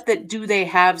 Except that, do they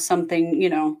have something,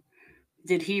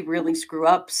 did he really screw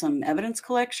up some evidence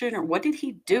collection, or what did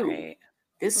he do? Right.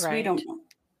 This we don't know.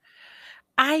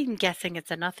 I'm guessing it's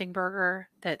a nothing burger,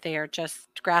 that they are just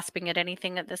grasping at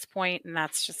anything at this point, and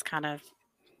that's just kind of,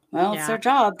 well, it's their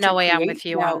job. No way, I'm with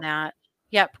you on that.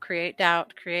 Yep, create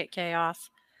doubt, create chaos.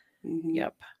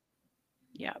 Yep.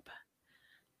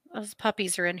 Those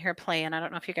puppies are in here playing. I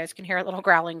don't know if you guys can hear a little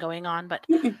growling going on, but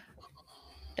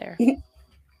they're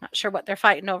not sure what they're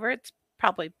fighting over. It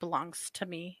probably belongs to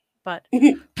me, but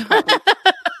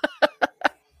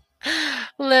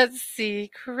let's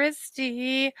see,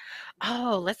 Kristi.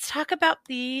 Oh, let's talk about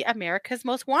the America's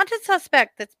Most Wanted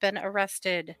suspect that's been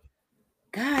arrested.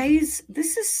 Guys,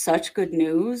 this is such good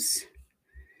news.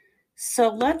 So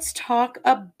let's talk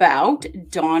about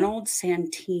Donald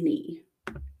Santini.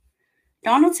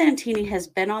 Donald Santini has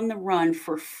been on the run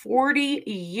for 40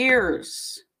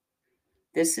 years.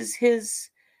 This is his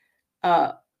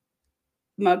mugshot,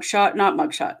 not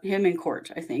mugshot, him in court,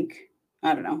 I think.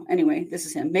 I don't know. Anyway, this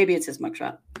is him. Maybe it's his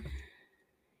mugshot.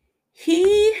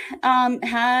 He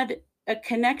had a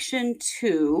connection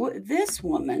to this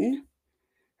woman.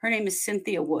 Her name is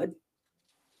Cynthia Wood.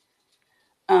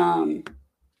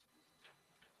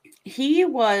 He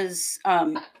was,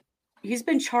 he's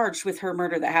been charged with her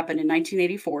murder that happened in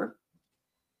 1984.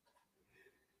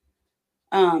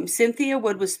 Cynthia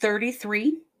Wood was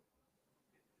 33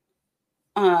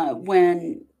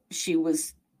 when she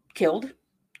was killed.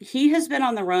 He has been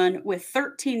on the run with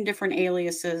 13 different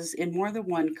aliases in more than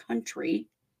one country.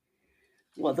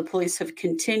 Well, the police have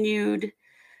continued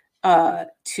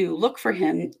to look for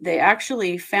him. They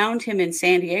actually found him in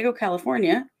San Diego,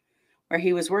 California, where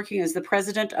he was working as the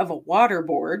president of a water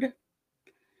board.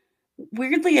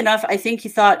 Weirdly enough, I think he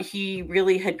thought he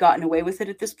really had gotten away with it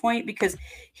at this point because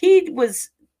he was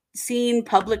seen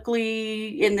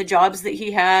publicly in the jobs that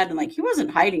he had, and like he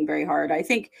wasn't hiding very hard. I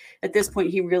think at this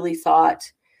point he really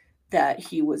thought that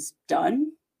he was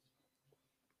done.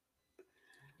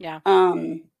 Yeah.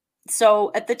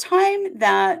 So at the time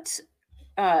that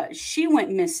she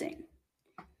went missing,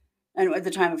 and at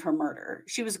the time of her murder,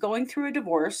 she was going through a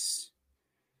divorce,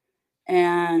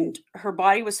 and her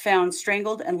body was found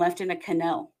strangled and left in a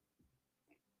canal.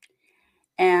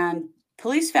 And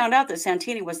police found out that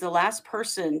Santini was the last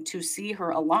person to see her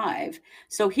alive.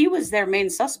 So he was their main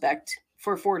suspect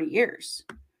for 40 years.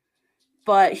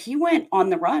 But he went on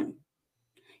the run.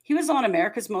 He was on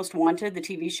America's Most Wanted, the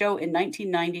TV show, in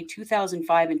 1990,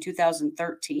 2005, and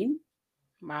 2013.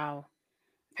 Wow.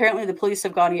 Apparently, the police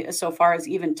have gone so far as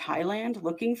even Thailand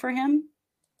looking for him.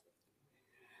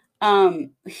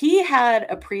 He had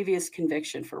a previous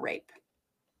conviction for rape.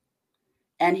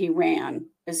 And he ran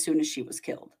as soon as she was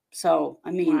killed. So,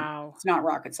 I mean, wow. It's not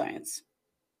rocket science.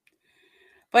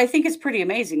 But I think it's pretty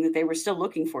amazing that they were still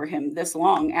looking for him this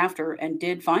long after and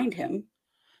did find him.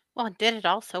 Well, and did it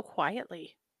all so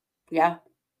quietly. Yeah.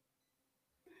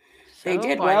 So they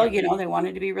did. Quietly. Well, they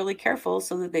wanted to be really careful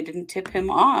so that they didn't tip him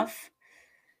off.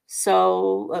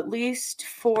 So at least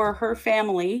for her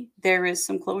family, there is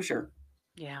some closure.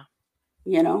 Yeah.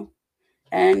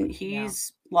 And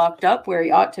he's locked up where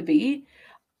he ought to be.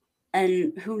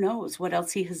 And who knows what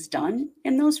else he has done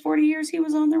in those 40 years he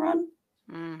was on the run.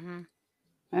 Mm-hmm.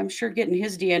 I'm sure getting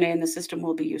his DNA in the system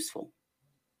will be useful.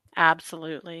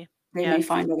 Absolutely. They may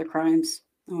find other crimes.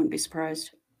 I wouldn't be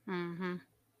surprised. Mm-hmm.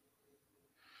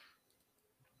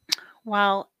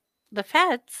 Well, the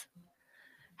feds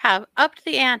have upped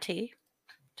the ante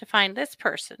to find this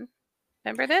person.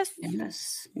 Remember this?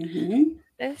 Yes. Mm-hmm.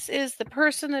 This is the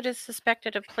person that is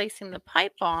suspected of placing the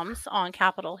pipe bombs on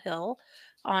Capitol Hill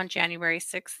on January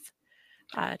 6th,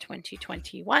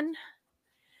 2021.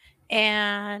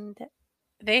 And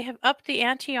they have upped the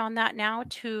ante on that now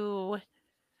to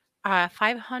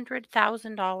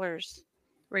 $500,000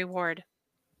 reward.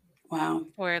 Wow.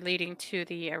 For leading to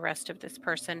the arrest of this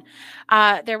person.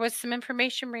 There was some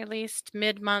information released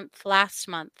mid-month last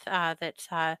month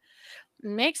that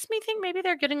makes me think maybe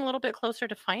they're getting a little bit closer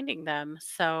to finding them.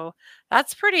 So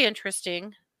that's pretty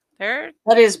interesting.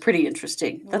 That is pretty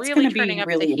interesting. That's really going to be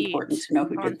really important to know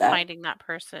who did that. Finding that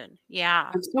person. Yeah.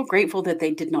 I'm so grateful that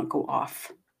they did not go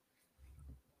off.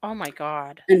 Oh my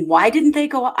God. And why didn't they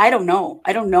go off? I don't know.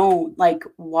 Like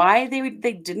why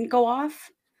they didn't go off.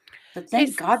 But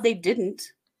thank God they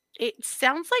didn't. It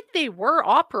sounds like they were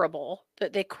operable,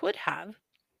 that they could have.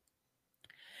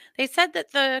 They said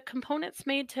that the components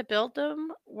made to build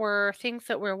them were things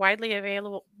that were widely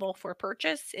available for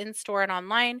purchase in-store and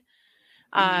online.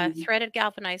 Threaded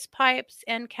galvanized pipes,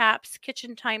 end caps,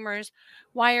 kitchen timers,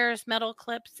 wires, metal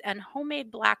clips, and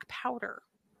homemade black powder.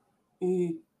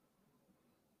 Mm.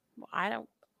 Well, I don't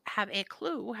have a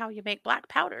clue how you make black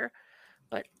powder,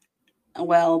 but...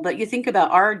 Well, but you think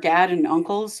about our dad and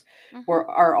uncles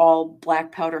are all black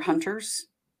powder hunters.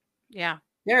 Yeah.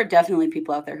 There are definitely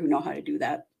people out there who know how to do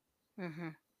that. Mm-hmm.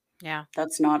 Yeah.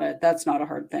 That's not a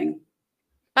hard thing.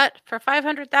 But for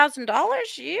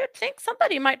 $500,000, you'd think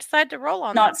somebody might decide to roll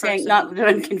on not that saying, person. Not that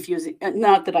I'm confusing,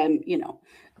 not that I'm,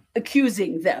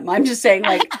 accusing them. I'm just saying,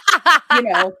 like,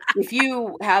 if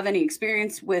you have any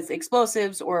experience with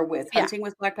explosives or with hunting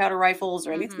with black powder rifles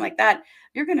or anything like that,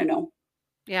 you're going to know.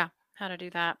 Yeah. How to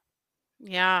do that.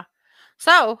 Yeah.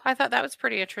 So I thought that was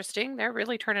pretty interesting. They're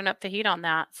really turning up the heat on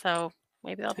that. So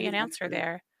maybe there'll be an answer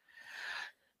there.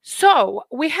 So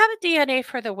we have a DNA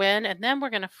for the win, and then we're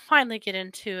going to finally get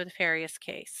into the Farias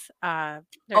case. I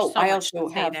also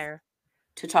have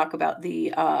to talk about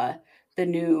the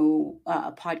new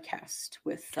podcast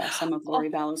with some of Lori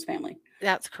Vallow's family.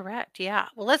 That's correct. Yeah.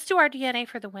 Well, let's do our DNA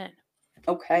for the win.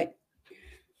 Okay.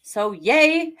 So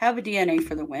yay, have a DNA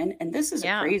for the win. And this is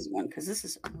a crazy one because this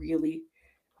is really,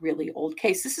 really old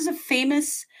case. This is a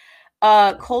famous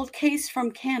cold case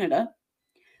from Canada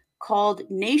called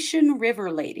Nation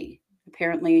River Lady.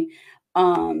 Apparently,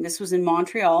 this was in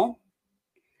Montreal.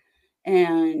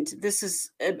 And this is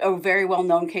a very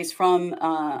well-known case from,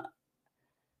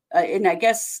 and I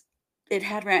guess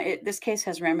this case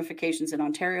has ramifications in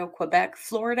Ontario, Quebec,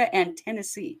 Florida, and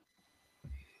Tennessee.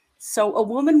 So a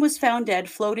woman was found dead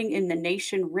floating in the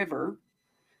Nation River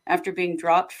after being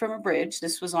dropped from a bridge.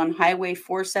 This was on Highway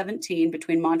 417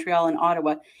 between Montreal and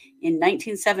Ottawa in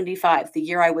 1975, the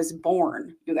year I was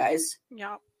born, you guys.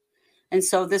 Yeah. And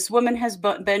so this woman has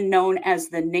been known as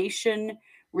the Nation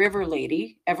River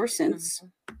Lady ever since.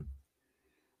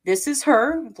 This is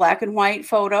her black and white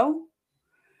photo.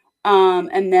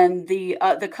 And then the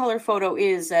color photo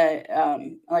is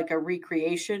like a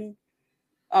recreation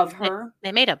of her.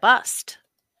 They made a bust.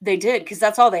 They did, because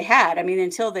that's all they had. I mean,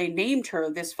 until they named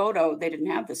her this photo, they didn't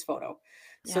have this photo.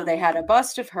 Yeah. So they had a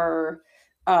bust of her,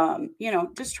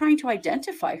 just trying to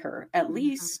identify her at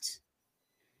least.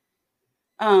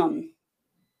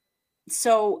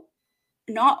 So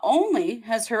not only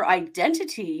has her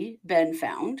identity been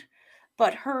found,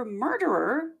 but her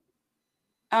murderer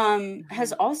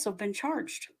has also been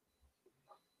charged.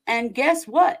 And guess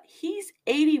what? He's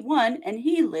 81 and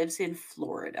he lives in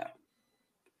Florida.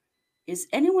 Is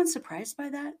anyone surprised by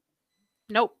that?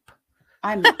 Nope.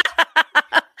 I'm not.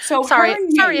 So sorry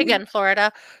again,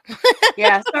 Florida.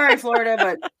 Yeah, sorry, Florida,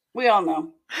 but we all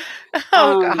know.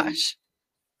 Oh, gosh.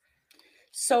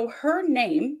 So her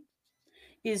name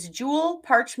is Jewel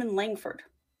Parchman Langford.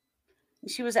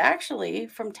 She was actually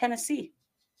from Tennessee.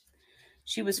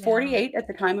 She was 48 at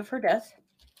the time of her death.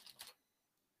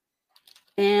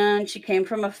 And she came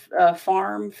from a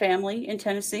farm family in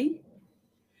Tennessee.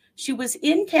 She was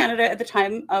in Canada at the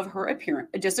time of her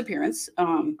disappearance.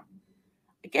 I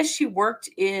guess she worked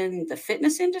in the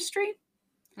fitness industry,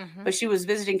 but she was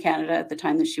visiting Canada at the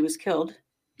time that she was killed.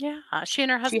 Yeah, she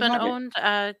and her husband owned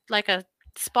like a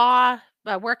spa,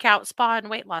 a workout spa and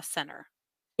weight loss center.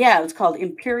 Yeah, it was called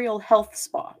Imperial Health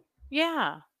Spa.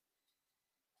 Yeah.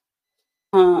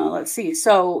 Let's see.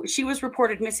 So she was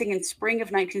reported missing in spring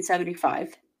of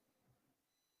 1975.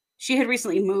 She had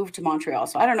recently moved to Montreal.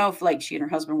 So I don't know if she and her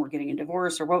husband were getting a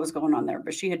divorce or what was going on there,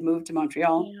 but she had moved to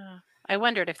Montreal. Yeah. I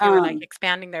wondered if they were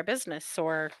expanding their business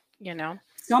or,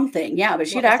 something. Yeah, but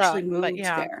she'd actually moved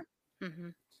there.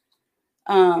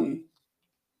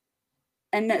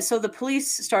 And so the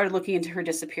police started looking into her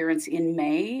disappearance in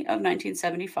May of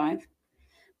 1975,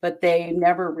 but they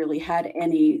never really had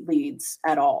any leads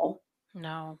at all.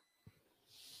 No.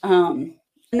 And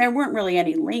there weren't really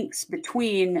any links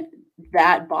between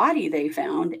that body they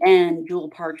found and Jewel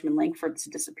Parchman Langford's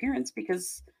disappearance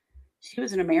because she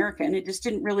was an American. It just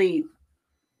didn't really,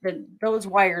 those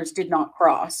wires did not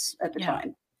cross at the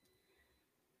time.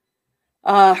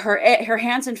 Her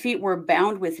hands and feet were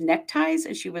bound with neckties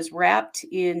and she was wrapped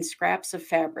in scraps of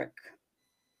fabric.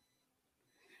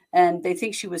 And they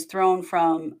think she was thrown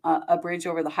from a bridge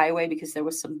over the highway because there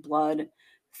was some blood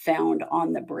found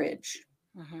on the bridge.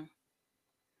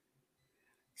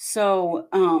 So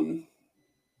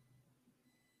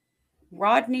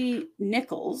Rodney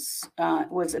Nichols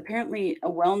was apparently a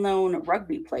well-known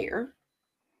rugby player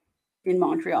in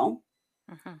Montreal.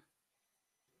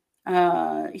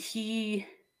 He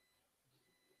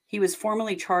was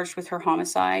formally charged with her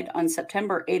homicide on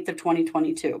September 8th of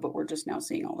 2022, but we're just now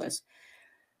seeing all this.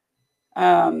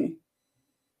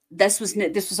 This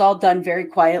was all done very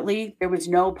quietly. There was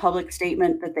no public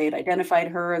statement that they had identified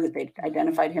her, that they'd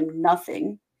identified him,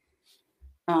 nothing,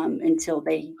 until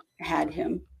they had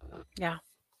him. Yeah.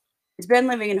 He's been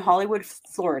living in Hollywood,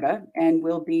 Florida, and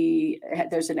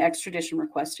there's an extradition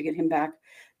request to get him back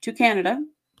to Canada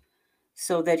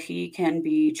so that he can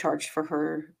be charged for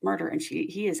her murder. And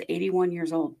he is 81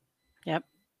 years old. Yep.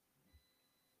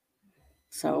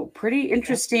 So pretty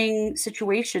interesting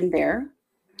situation there.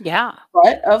 Yeah.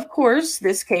 But of course,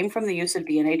 this came from the use of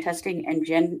DNA testing and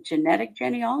genetic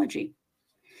genealogy,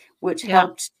 which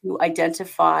helped to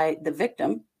identify the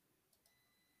victim.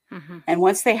 And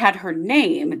once they had her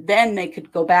name, then they could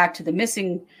go back to the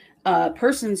missing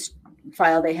persons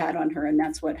file they had on her. And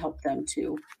that's what helped them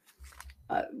to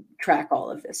track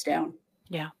all of this down.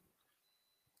 Yeah.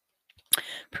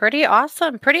 Pretty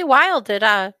awesome. Pretty wild. Did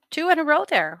 2 in a row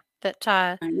there that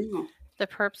I know. The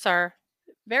perps are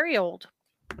very old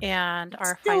and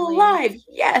are still alive.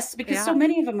 Yes, because so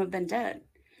many of them have been dead.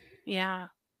 Yeah.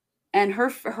 And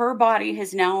her body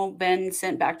has now been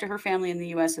sent back to her family in the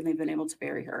U.S. and they've been able to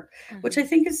bury her, which I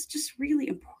think is just really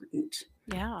important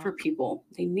for people.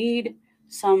 They need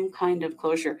some kind of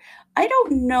closure. I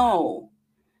don't know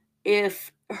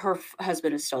if her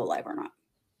husband is still alive or not.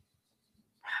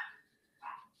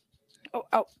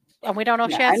 Oh, and we don't know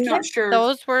if she has I'm kids. not sure.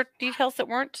 Those were details that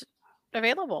weren't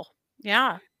available.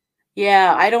 Yeah.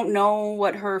 Yeah, I don't know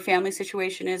what her family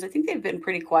situation is. I think they've been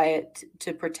pretty quiet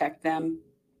to protect them.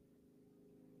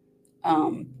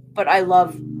 But I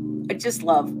just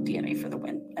love DNA for the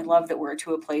win. I love that we're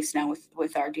to a place now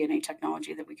with our DNA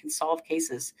technology that we can solve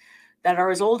cases that are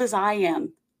as old as I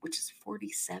am, which is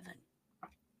 47.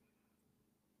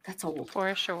 That's old.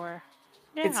 For sure.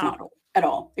 Yeah. It's not old at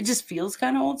all. It just feels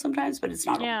kind of old sometimes, but it's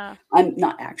not old. I'm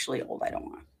not actually old. I don't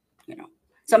want to,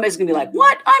 somebody's going to be like,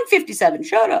 what? I'm 57.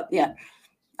 Shut up. Yeah,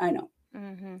 I know.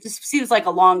 Just seems like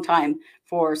a long time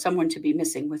for someone to be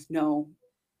missing with no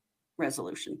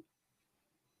resolution.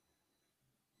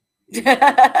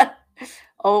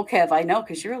 Oh, Kev, I know,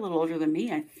 because you're a little older than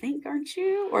me, I think, aren't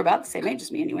you? Or about the same age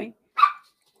as me, anyway.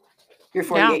 You're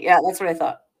 48. Yeah, that's what I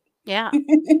thought. Yeah.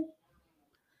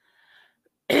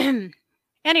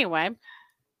 Anyway,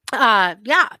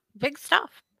 yeah, big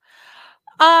stuff.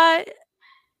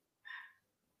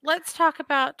 Let's talk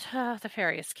about the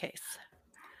Farias case.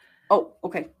 Oh,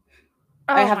 okay.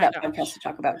 I have that podcast to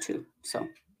talk about too. So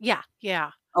yeah.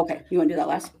 Okay, you want to do that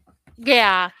last?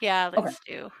 Yeah, let's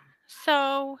do.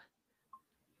 So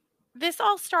this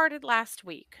all started last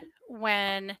week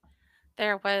when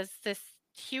there was this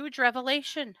huge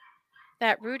revelation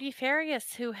that Rudy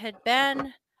Farias, who had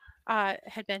been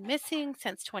missing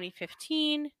since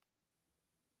 2015,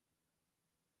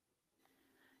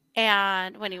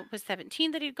 and when he was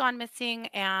 17 that he'd gone missing,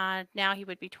 and now he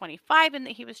would be 25, and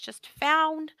that he was just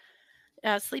found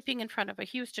sleeping in front of a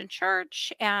Houston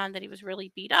church, and that he was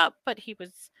really beat up, but he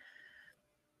was,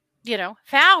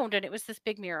 found, and it was this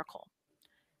big miracle.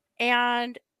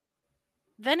 And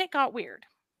then it got weird.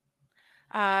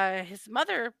 His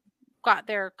mother got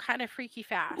there kind of freaky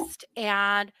fast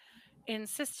and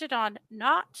insisted on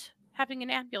not having an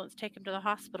ambulance take him to the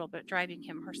hospital, but driving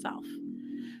him herself.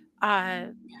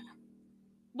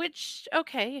 Which,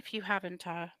 okay, if you haven't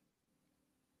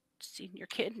seen your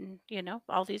kid in,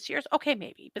 all these years, okay,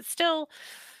 maybe. But still,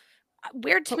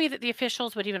 weird to me that the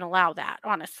officials would even allow that,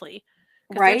 honestly.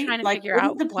 Right? They're trying to like, figure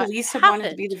wouldn't out the what police have happened.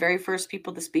 wanted to be the very first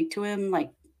people to speak to him?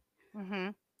 Like,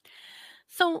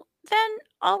 So then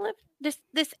all of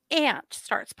this aunt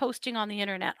starts posting on the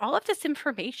internet all of this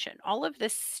information, all of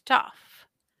this stuff.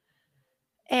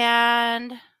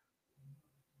 And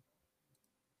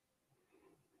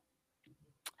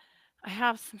I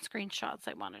have some screenshots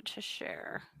I wanted to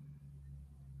share.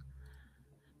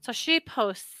 So she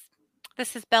posts,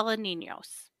 this is Bella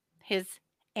Ninos, his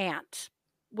aunt.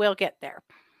 We'll get there.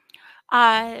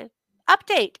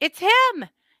 Update, it's him.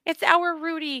 It's our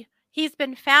Rudy. He's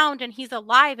been found and he's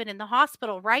alive and in the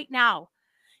hospital right now.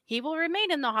 He will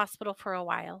remain in the hospital for a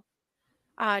while.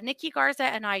 Nikki Garza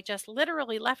and I just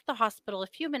literally left the hospital a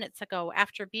few minutes ago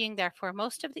after being there for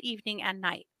most of the evening and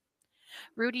night.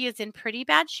 Rudy is in pretty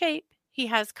bad shape. He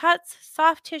has cuts,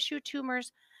 soft tissue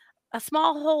tumors, a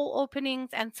small hole openings,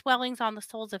 and swellings on the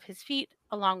soles of his feet,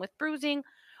 along with bruising,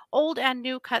 old and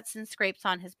new cuts and scrapes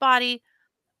on his body,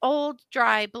 old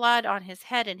dry blood on his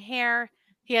head and hair.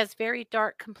 He has very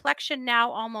dark complexion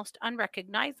now, almost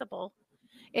unrecognizable.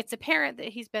 It's apparent that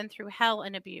he's been through hell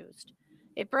and abused.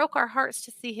 It broke our hearts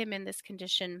to see him in this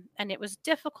condition, and it was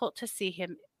difficult to see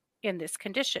him in this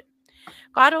condition.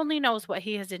 God only knows what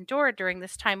he has endured during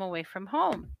this time away from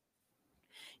home.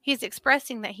 He's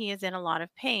expressing that he is in a lot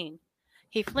of pain.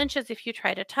 He flinches if you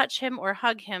try to touch him or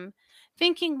hug him,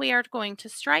 thinking we are going to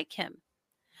strike him.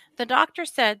 The doctor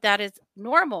said that is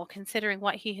normal considering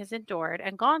what he has endured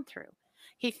and gone through.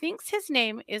 He thinks his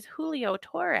name is Julio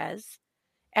Torres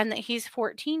and that he's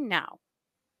 14 now.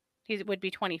 He would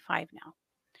be 25 now.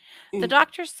 The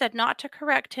doctor said not to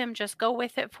correct him, just go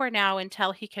with it for now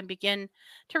until he can begin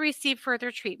to receive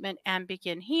further treatment and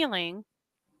begin healing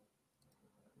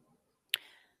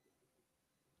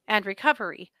and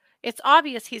recovery. It's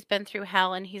obvious he's been through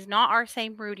hell and he's not our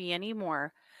same Rudy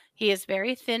anymore. He is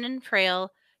very thin and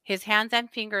frail. His hands and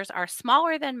fingers are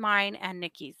smaller than mine and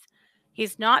Nikki's.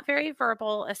 He's not very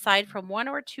verbal, aside from one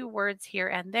or two words here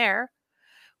and there.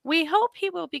 We hope he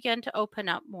will begin to open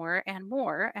up more and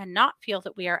not feel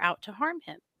that we are out to harm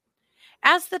him.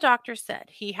 As the doctor said,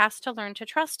 he has to learn to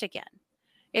trust again.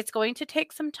 It's going to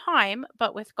take some time,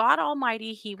 but with God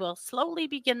Almighty, he will slowly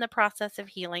begin the process of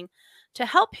healing to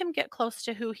help him get close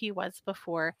to who he was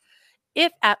before,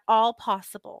 if at all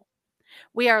possible.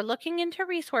 We are looking into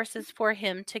resources for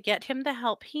him to get him the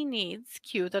help he needs.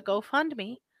 Cue the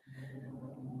GoFundMe.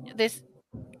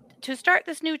 To start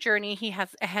this new journey he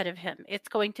has ahead of him. It's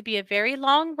going to be a very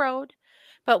long road,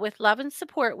 but with love and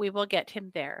support, we will get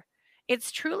him there.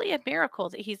 It's truly a miracle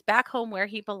that he's back home where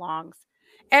he belongs,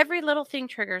 Every little thing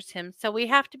triggers him, so we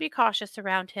have to be cautious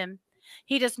around him.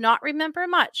 He does not remember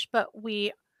much, but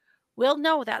we will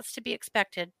know that's to be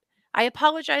expected. I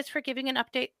apologize for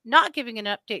not giving an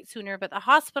update sooner, but the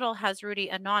hospital has Rudy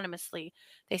anonymously.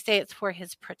 They say it's for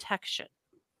his protection.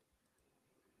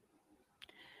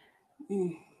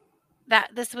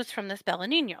 This was from this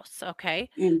Bellaninos, okay?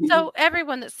 So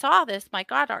everyone that saw this, my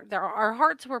God, our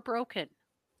hearts were broken.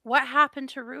 What happened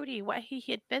to Rudy? What he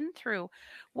had been through?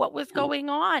 What was going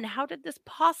on? How did this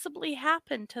possibly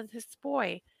happen to this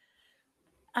boy?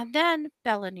 And then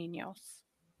Bellaninos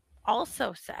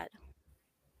also said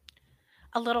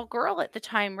a little girl at the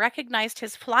time recognized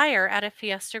his flyer at a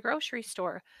Fiesta grocery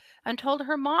store and told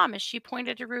her mom as she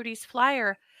pointed to Rudy's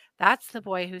flyer, "That's the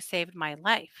boy who saved my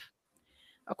life."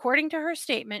 According to her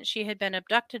statement, she had been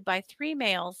abducted by 3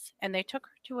 males and they took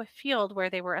her to a field where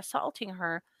they were assaulting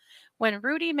her when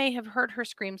Rudy may have heard her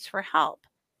screams for help.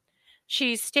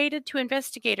 She stated to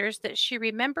investigators that she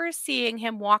remembers seeing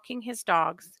him walking his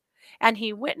dogs and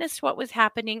he witnessed what was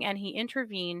happening and he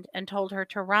intervened and told her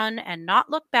to run and not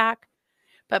look back.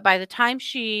 But by the time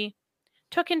she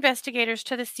took investigators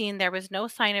to the scene, there was no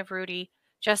sign of Rudy,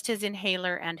 just his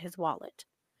inhaler and his wallet.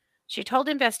 She told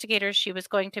investigators she was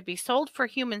going to be sold for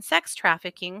human sex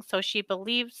trafficking, so she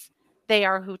believes they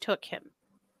are who took him.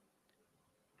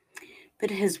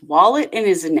 But his wallet and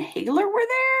his inhaler were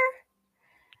there?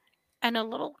 And a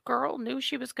little girl knew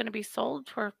she was going to be sold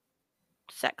for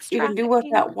sex trafficking? Even knew what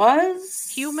that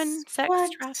was? Human sex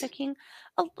trafficking?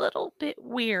 A little bit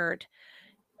weird.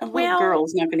 A little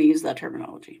girl's not going to use that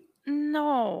terminology.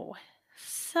 No.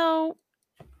 So,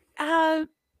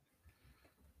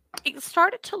 it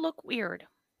started to look weird.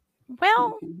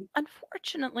 Well,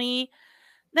 unfortunately,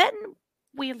 then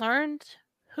we learned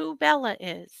who Bella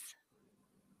is.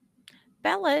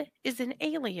 Bella is an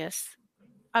alias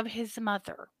of his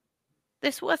mother.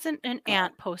 This wasn't an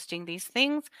aunt posting these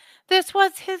things. This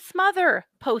was his mother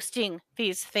posting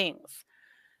these things.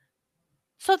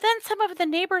 So then some of the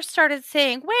neighbors started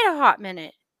saying, wait a hot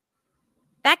minute.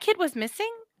 That kid was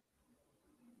missing?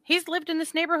 He's lived in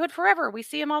this neighborhood forever. We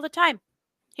see him all the time.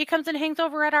 He comes and hangs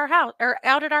over at our house or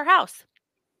out at our house.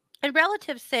 And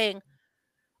relatives saying,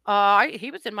 he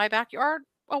was in my backyard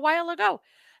a while ago.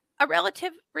 A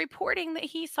relative reporting that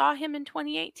he saw him in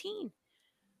 2018.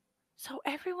 So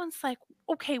everyone's like,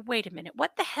 okay, wait a minute.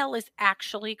 What the hell is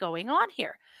actually going on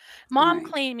here? Mom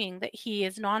claiming that he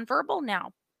is nonverbal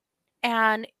now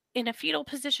and in a fetal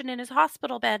position in his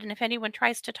hospital bed. And if anyone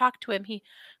tries to talk to him, he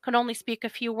can only speak a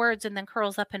few words and then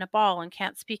curls up in a ball and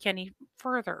can't speak any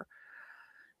further.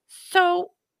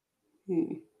 So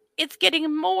it's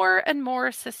getting more and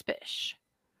more suspicious.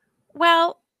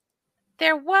 Well,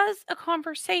 there was a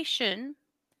conversation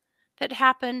that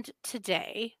happened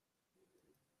today.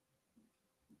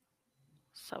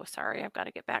 So sorry, I've got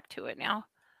to get back to it now.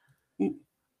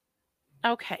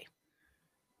 Okay.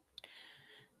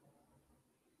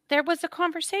 There was a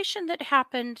conversation that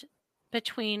happened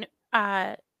between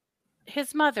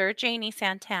his mother, Janie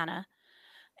Santana,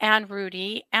 and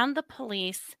Rudy and the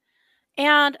police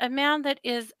and a man that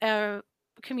is a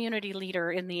community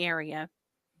leader in the area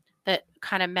that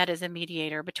kind of met as a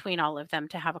mediator between all of them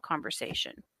to have a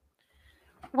conversation.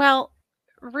 Well,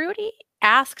 Rudy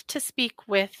asked to speak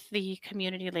with the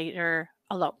community leader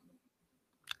alone.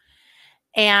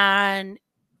 And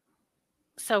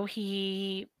so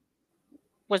he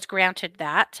was granted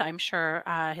that. I'm sure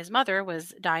his mother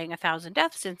was dying 1,000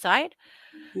 deaths inside.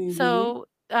 So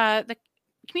the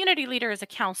community leader is a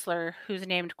counselor who's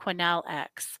named Quinnell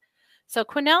X. So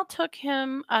Quinnell took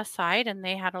him aside and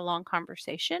they had a long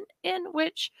conversation in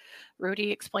which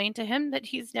Rudy explained to him that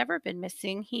he's never been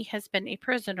missing. He has been a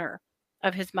prisoner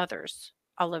of his mother's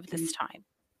all of this time.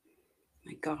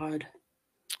 My God.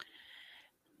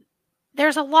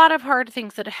 There's a lot of hard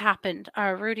things that happened.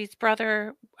 Rudy's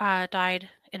brother died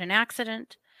in an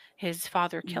accident. His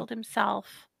father killed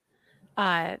himself.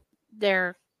 That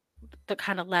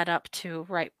kind of led up to,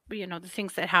 the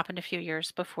things that happened a few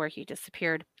years before he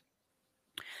disappeared.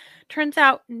 Turns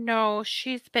out, no,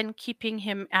 she's been keeping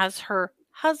him as her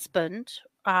husband.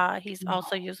 He's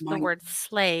also used the word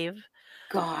slave.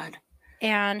 God.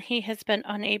 And he has been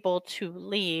unable to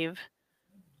leave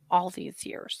all these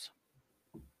years.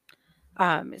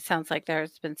 It sounds like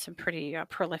there's been some pretty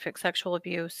prolific sexual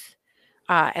abuse,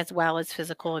 as well as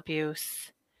physical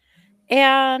abuse.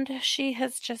 And she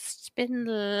has just been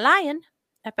lying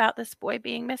about this boy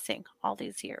being missing all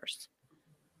these years.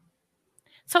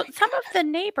 So some of the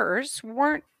neighbors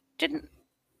didn't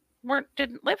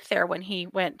live there when he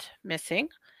went missing.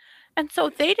 And so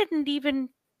they didn't even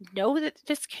know that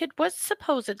this kid was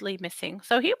supposedly missing.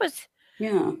 So he was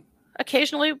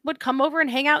occasionally would come over and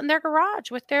hang out in their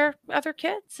garage with their other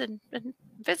kids and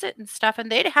visit and stuff,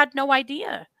 and they'd had no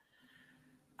idea.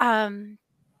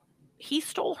 He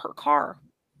stole her car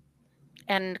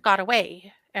and got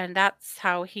away, and that's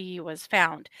how he was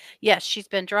found. Yes, she's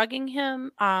been drugging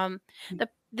him.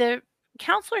 The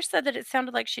counselor said that it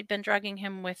sounded like she'd been drugging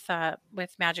him with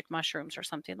magic mushrooms or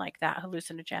something like that,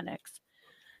 hallucinogenics.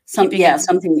 Something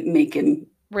that make him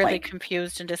really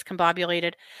confused and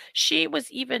discombobulated. She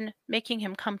was even making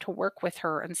him come to work with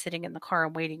her and sitting in the car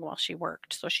and waiting while she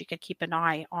worked so she could keep an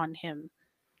eye on him.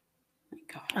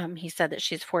 He said that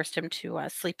she's forced him to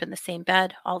sleep in the same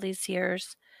bed all these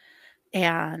years.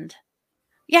 And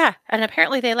yeah, and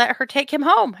apparently they let her take him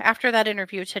home after that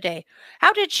interview today.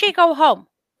 How did she go home?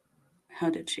 How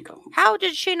did she go home? How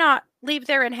did she not leave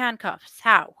there in handcuffs?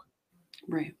 How?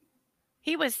 Right.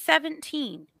 He was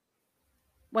 17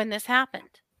 when this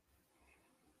happened.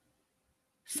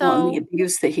 So and the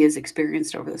abuse that he has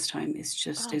experienced over this time is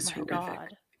just horrific.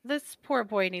 God. This poor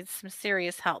boy needs some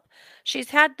serious help.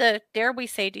 She's had the, dare we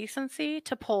say, decency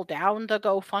to pull down the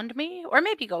GoFundMe, or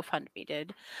maybe GoFundMe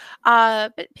did.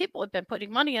 But people have been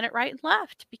putting money in it right and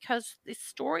left because the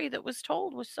story that was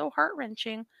told was so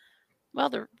heart-wrenching. Well,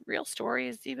 the real story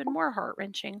is even more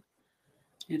heart-wrenching.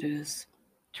 It is.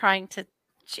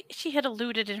 She had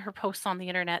alluded in her posts on the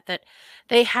internet that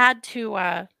they had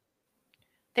to,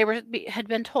 had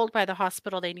been told by the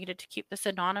hospital they needed to keep this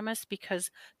anonymous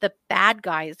because the bad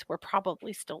guys were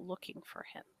probably still looking for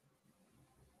him.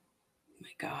 Oh my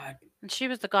God. And she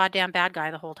was the goddamn bad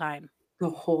guy the whole time. The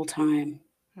whole time.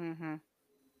 Mm-hmm.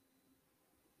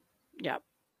 Yep.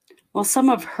 Well, some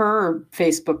of her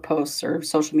Facebook posts or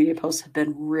social media posts have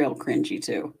been real cringy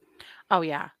too. Oh,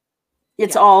 yeah.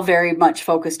 It's all very much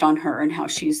focused on her and how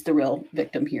she's the real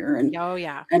victim here. And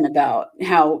and about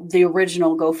how the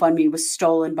original GoFundMe was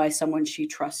stolen by someone she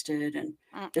trusted and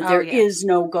that there is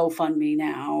no GoFundMe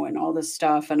now and all this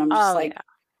stuff. And I'm just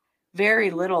very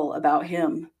little about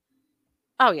him.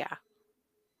 Oh, yeah.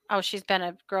 Oh, she's been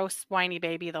a gross, whiny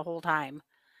baby the whole time.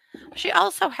 She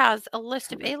also has a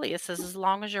list of aliases as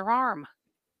long as your arm.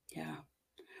 Yeah.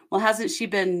 Well, hasn't she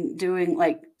been doing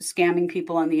like scamming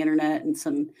people on the internet and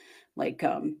some like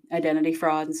identity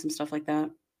fraud and some stuff like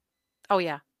that? Oh,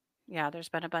 yeah. Yeah, there's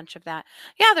been a bunch of that.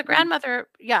 Yeah, the grandmother,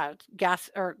 gas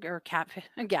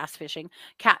fishing.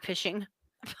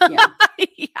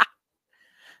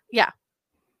 Yeah.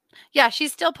 Yeah,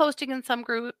 she's still posting in some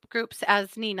groups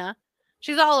as Nina.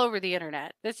 She's all over the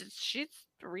internet. She's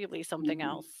really something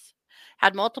else.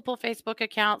 Had multiple Facebook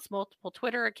accounts, multiple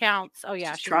Twitter accounts. Oh,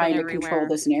 yeah. She's trying to control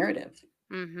this narrative.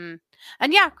 Mm-hmm.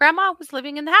 And yeah, Grandma was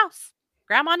living in the house.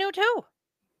 Grandma knew too.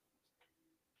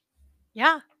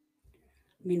 Yeah.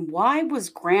 I mean, why was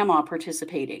Grandma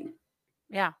participating?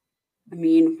 Yeah. I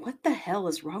mean, what the hell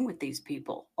is wrong with these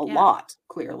people? A lot,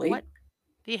 clearly. What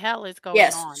the hell is going on?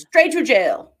 Yes, straight to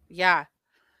jail. Yeah.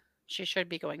 She should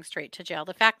be going straight to jail.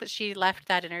 The fact that she left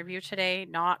that interview today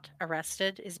not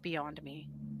arrested is beyond me.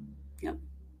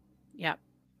 Yep.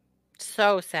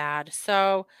 So sad.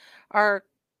 So our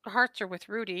hearts are with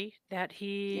Rudy that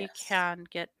he can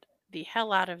get the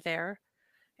hell out of there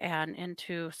and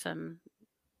into some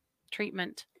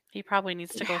treatment. He probably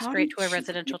needs to go straight to a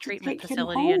residential treatment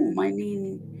facility. I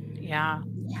mean,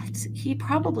 he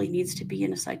probably needs to be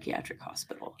in a psychiatric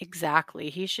hospital. Exactly.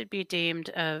 He should be deemed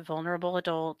a vulnerable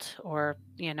adult or,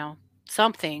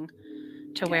 something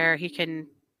to where the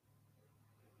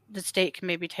state can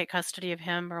maybe take custody of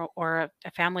him or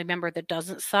a family member that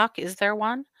doesn't suck. Is there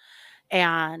one?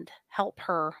 And help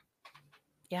her.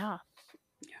 Yeah.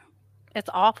 It's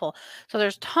awful. So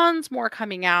there's tons more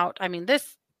coming out. I mean,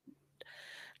 this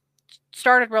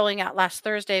started rolling out last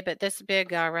Thursday, but this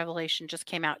big revelation just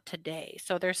came out today.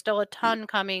 So there's still a ton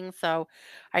coming. So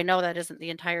I know that isn't the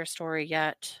entire story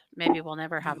yet. Maybe we'll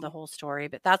never have the whole story,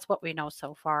 but that's what we know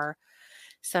so far.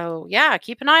 So yeah,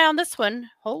 keep an eye on this one.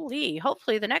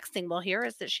 Hopefully the next thing we'll hear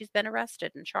is that she's been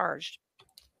arrested and charged.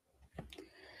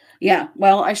 Yeah,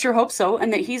 well, I sure hope so.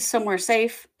 And that he's somewhere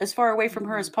safe, as far away from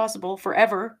her as possible,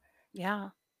 forever. Yeah.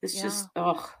 It's just,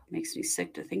 makes me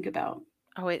sick to think about.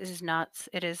 Oh, it is nuts.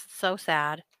 It is so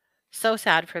sad. So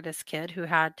sad for this kid who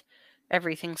had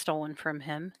everything stolen from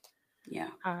him. Yeah.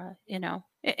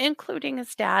 Including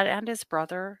his dad and his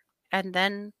brother. And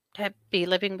then to be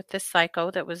living with this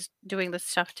psycho that was doing this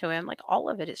stuff to him. Like, all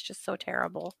of it is just so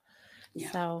terrible.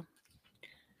 Yeah. So.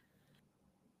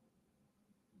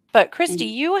 But Kristi,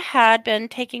 you had been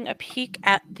taking a peek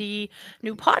at the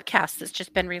new podcast that's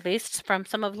just been released from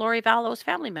some of Lori Vallow's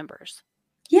family members.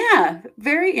 Yeah,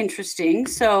 very interesting.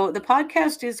 So the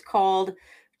podcast is called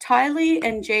Tylee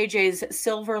and JJ's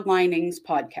Silver Linings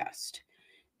Podcast.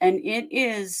 And it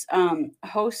is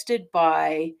hosted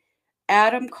by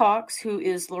Adam Cox, who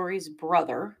is Lori's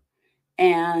brother,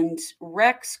 and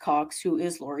Rex Cox, who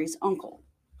is Lori's uncle.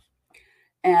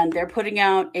 And they're putting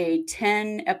out a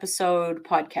 10-episode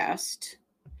podcast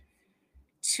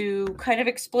to kind of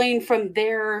explain from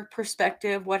their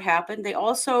perspective what happened. They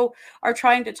also are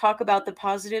trying to talk about the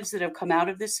positives that have come out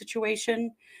of this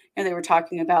situation. And they were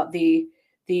talking about the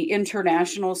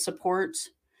international support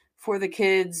for the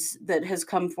kids that has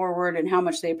come forward and how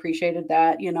much they appreciated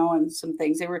that, and some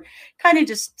things. They were kind of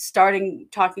just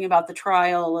talking about the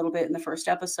trial a little bit in the first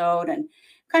episode and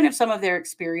kind of some of their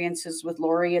experiences with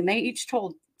Lori. And they each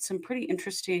told some pretty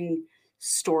interesting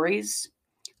stories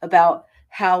about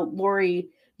how Lori,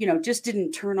 just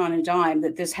didn't turn on a dime,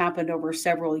 that this happened over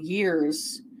several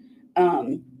years,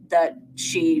 that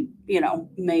she,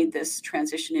 made this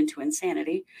transition into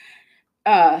insanity.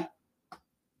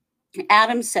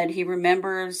 Adam said he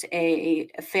remembers a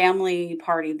family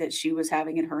party that she was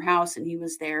having at her house, and he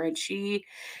was there, and she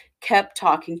kept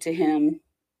talking to him.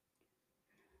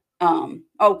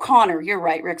 Connor, you're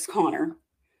right, Rick's Connor.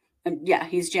 And yeah,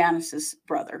 he's Janice's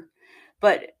brother.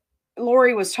 But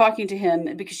Lori was talking to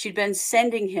him because she'd been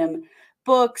sending him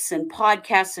books and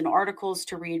podcasts and articles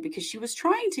to read because she was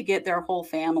trying to get their whole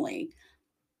family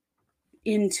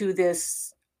into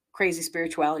this crazy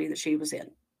spirituality that she was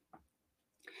in.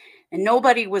 And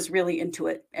nobody was really into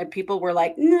it. And people were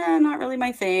like, nah, not really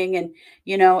my thing. And,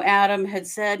 Adam had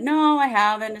said, no, I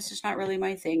haven't. It's just not really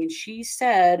my thing. And he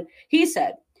said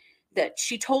that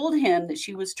she told him that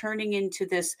she was turning into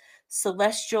this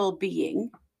celestial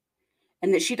being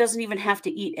and that she doesn't even have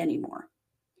to eat anymore.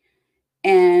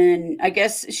 And I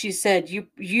guess she said,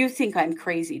 you think I'm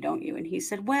crazy, don't you? And he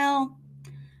said, well,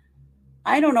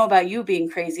 I don't know about you being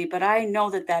crazy, but I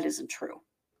know that isn't true.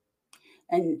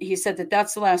 And he said that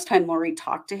that's the last time Lori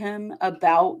talked to him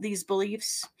about these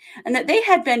beliefs and that they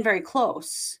had been very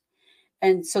close.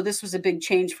 And so this was a big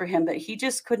change for him, but he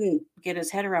just couldn't get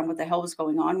his head around what the hell was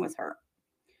going on with her.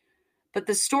 But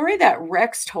the story that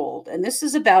Rex told, and this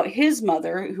is about his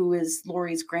mother, who is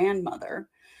Lori's grandmother,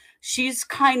 she's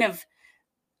kind of,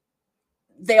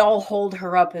 they all hold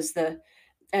her up as the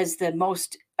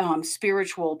most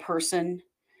spiritual person,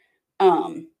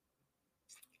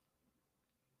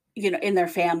 in their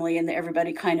family, and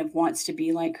everybody kind of wants to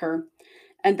be like her.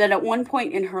 And then at one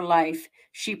point in her life,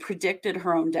 she predicted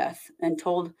her own death and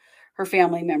told her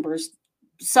family members,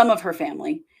 some of her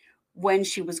family, when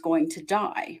she was going to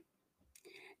die.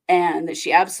 And that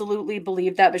she absolutely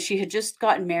believed that, but she had just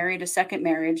gotten married, a second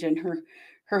marriage, and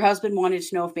her husband wanted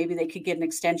to know if maybe they could get an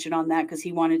extension on that because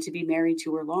he wanted to be married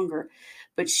to her longer.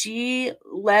 But she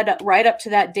led right up to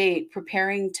that date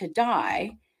preparing to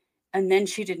die, and then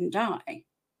she didn't die.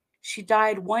 She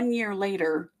died 1 year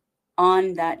later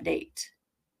on that date.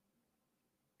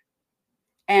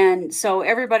 And so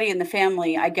everybody in the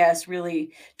family, I guess,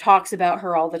 really talks about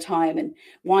her all the time and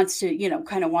wants to,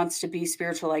 kind of wants to be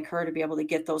spiritual like her, to be able to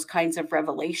get those kinds of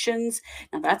revelations.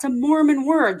 Now, that's a Mormon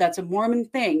word. That's a Mormon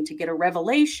thing, to get a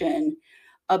revelation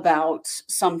about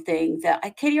something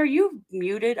that, Katie, are you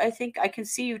muted? I think I can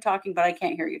see you talking, but I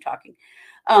can't hear you talking.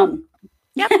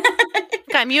 Yep.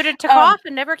 Got muted to cough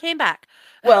and never came back.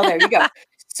 Well, there you go.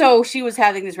 So she was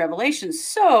having these revelations.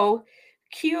 So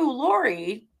cue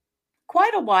Lori,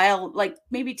 quite a while, like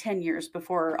maybe 10 years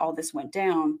before all this went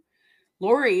down,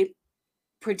 Lori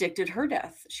predicted her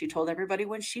death. She told everybody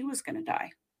when she was going to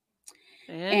die.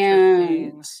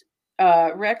 And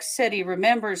Rex said he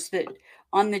remembers that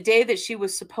on the day that she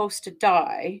was supposed to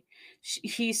die,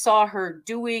 he saw her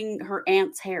doing her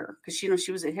aunt's hair because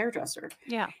she was a hairdresser.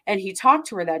 Yeah. And he talked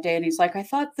to her that day and he's like, I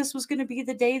thought this was going to be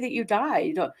the day that you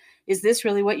died. Is this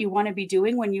really what you want to be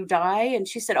doing when you die? And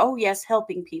she said, oh yes,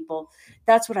 helping people.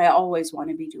 That's what I always want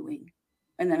to be doing.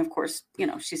 And then of course,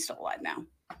 she's still alive now.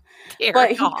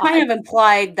 But he kind of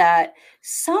implied that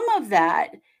some of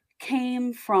that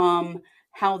came from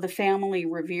how the family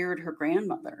revered her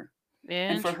grandmother.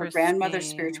 And for her grandmother's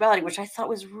spirituality, which I thought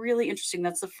was really interesting.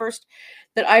 That's the first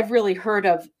that I've really heard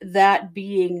of that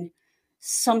being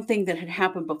something that had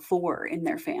happened before in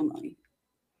their family.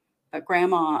 But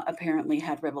grandma apparently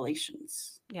had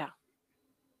revelations. Yeah.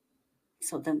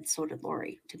 So did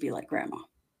Lori, to be like grandma.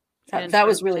 That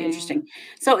was really interesting.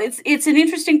 So it's an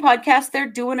interesting podcast. They're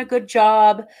doing a good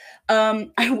job.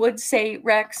 I would say,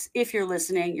 Rex, if you're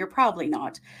listening, you're probably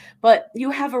not, but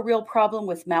you have a real problem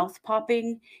with mouth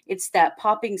popping. It's that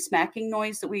popping, smacking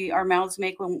noise that our mouths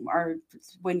make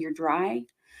when you're dry.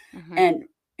 Mm-hmm. And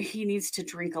he needs to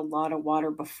drink a lot of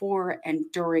water before and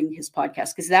during his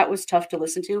podcast, because that was tough to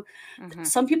listen to.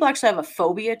 Some people actually have a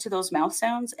phobia to those mouth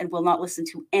sounds and will not listen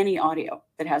to any audio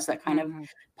that has that kind of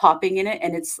popping in it,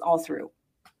 and it's all through.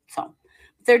 So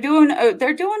they're doing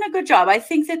a good job. I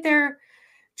think that they're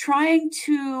trying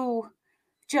to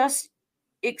just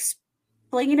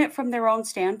explain it from their own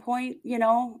standpoint.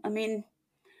 I mean,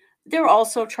 they're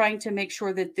also trying to make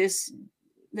sure that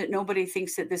nobody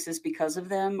thinks that this is because of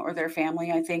them or their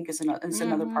family, I think is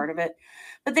another part of it.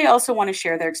 But they also want to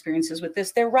share their experiences with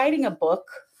this. They're writing a book,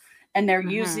 and they're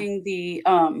using the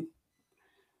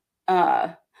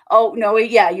oh no,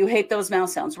 yeah, you hate those mouth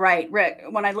sounds, right, Rick?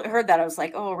 When I heard that, I was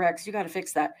like, oh, Rex, you got to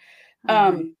fix that.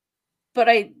 But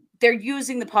they're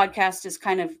using the podcast as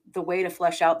kind of the way to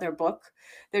flesh out their book.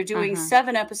 They're doing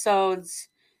 7 episodes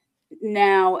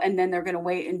now, and then they're going to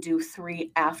wait and do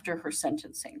 3 after her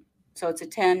sentencing. So it's a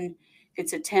 10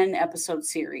 episode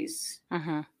series.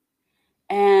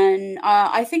 And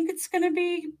I think it's going to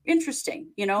be interesting.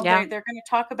 They're going to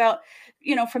talk about,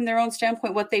 from their own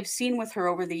standpoint, what they've seen with her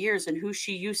over the years and who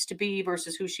she used to be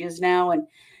versus who she is now, and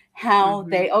how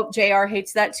JR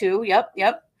hates that too.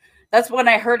 Yep. That's when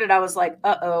I heard it. I was like,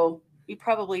 uh-oh, you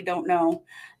probably don't know.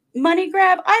 Money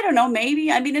grab? I don't know.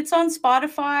 Maybe. I mean, it's on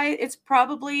Spotify. It's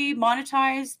probably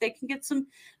monetized. They can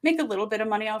make a little bit of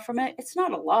money out from it. It's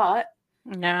not a lot.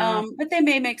 No. But they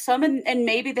may make some, and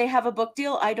maybe they have a book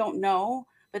deal. I don't know.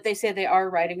 But they say they are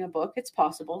writing a book. It's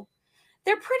possible.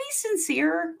 They're pretty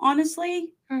sincere,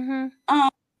 honestly. And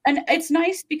it's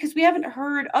nice because we haven't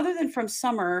heard, other than from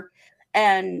Summer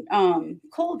and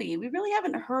Colby, we really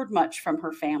haven't heard much from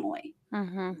her family.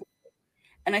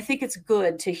 And I think it's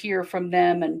good to hear from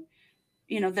them, and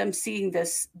them seeing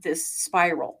this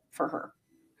spiral for her.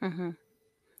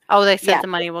 Oh, they said the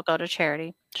money will go to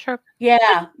charity. Sure.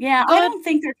 Yeah. Good. I don't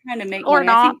think they're trying to make or money.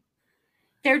 not.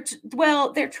 I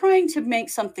think they're trying to make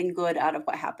something good out of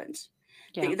what happened.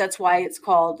 Yeah. That's why it's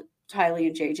called Tylee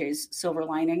and JJ's Silver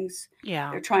Linings.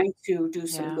 Yeah. They're trying to do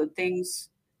some good things.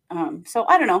 So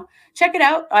I don't know. Check it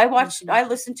out. I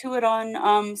listened to it on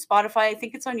Spotify. I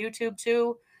think it's on YouTube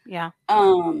too. Yeah.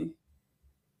 And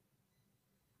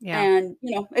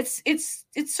it's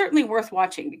certainly worth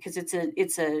watching because it's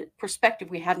a perspective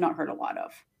we have not heard a lot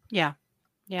of. Yeah.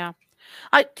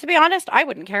 To be honest, I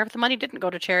wouldn't care if the money didn't go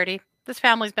to charity. This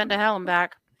family's been to hell and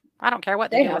back. I don't care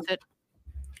what they do with it.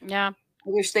 Yeah. I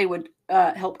wish they would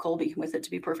help Colby with it,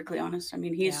 to be perfectly honest. I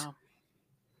mean, he's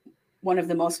one of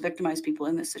the most victimized people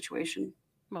in this situation.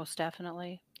 Most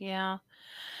definitely. Yeah.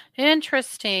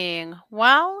 Interesting.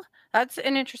 Well, that's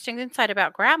an interesting insight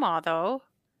about Grandma, though.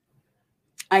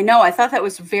 I know. I thought that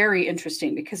was very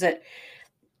interesting because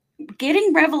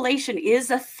getting revelation is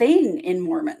a thing in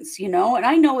Mormons, and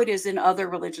I know it is in other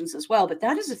religions as well, but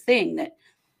that is a thing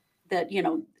that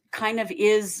kind of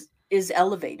is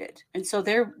elevated. And so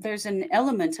there's an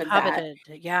element of that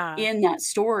in that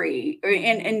story,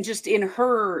 and just in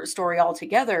her story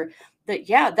altogether,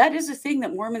 that is a thing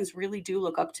that Mormons really do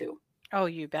look up to. Oh,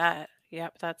 you bet.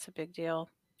 Yep, that's a big deal.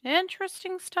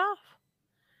 Interesting stuff.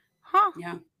 Huh.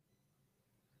 Yeah.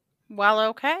 Well,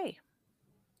 okay.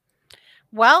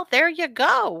 Well, there you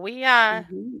go. We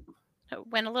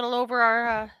went a little over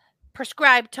our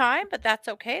prescribed time, but that's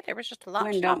okay. There was just a lot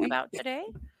to talk about today.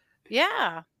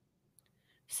 Yeah.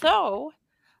 So,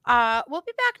 we'll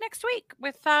be back next week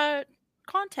with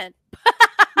content.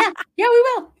 Yeah, we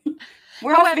will.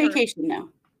 We're off vacation now.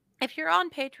 If you're on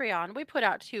Patreon, we put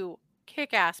out 2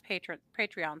 kick-ass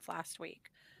Patreons last week.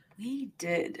 We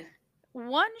did.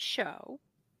 One show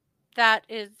that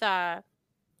is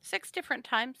 6 different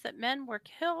times that men were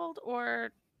killed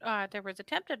or there was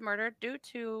attempted murder due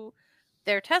to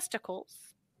their testicles.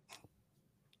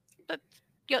 But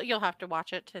you'll have to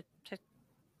watch it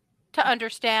to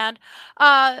understand.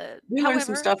 We learned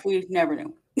some stuff we never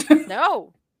knew.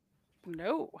 No,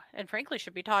 and frankly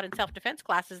should be taught in self-defense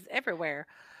classes everywhere.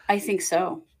 I think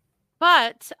so.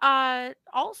 But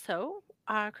also,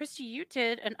 Kristi, you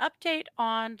did an update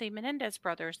on the Menendez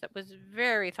brothers that was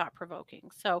very thought-provoking.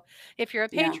 So if you're a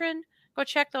patron, go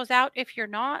check those out. If you're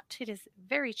not, it is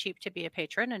very cheap to be a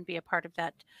patron and be a part of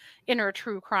that inner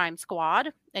true crime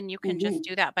squad. And you can just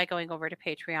do that by going over to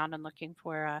Patreon and looking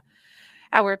for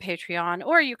our Patreon,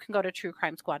 or you can go to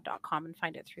truecrimesquad.com and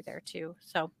find it through there too.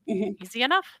 So easy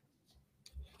enough.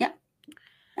 Yeah,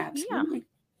 absolutely.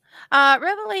 Yeah.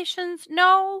 Revelations,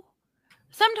 no.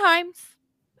 Sometimes.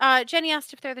 Jenny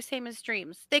asked if they're the same as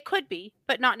dreams. They could be,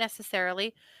 but not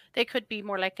necessarily. They could be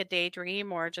more like a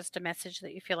daydream or just a message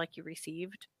that you feel like you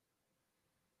received.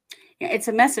 Yeah, it's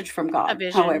a message from God,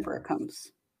 however it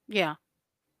comes. Yeah.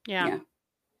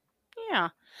 Yeah.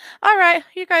 All right.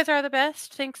 You guys are the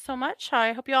best. Thanks so much.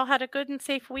 I hope you all had a good and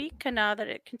safe week, and that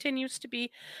it continues to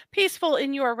be peaceful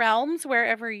in your realms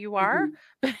wherever you are.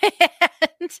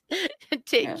 And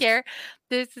take care.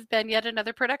 This has been yet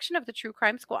another production of the True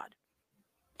Crime Squad.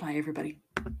 Bye, everybody.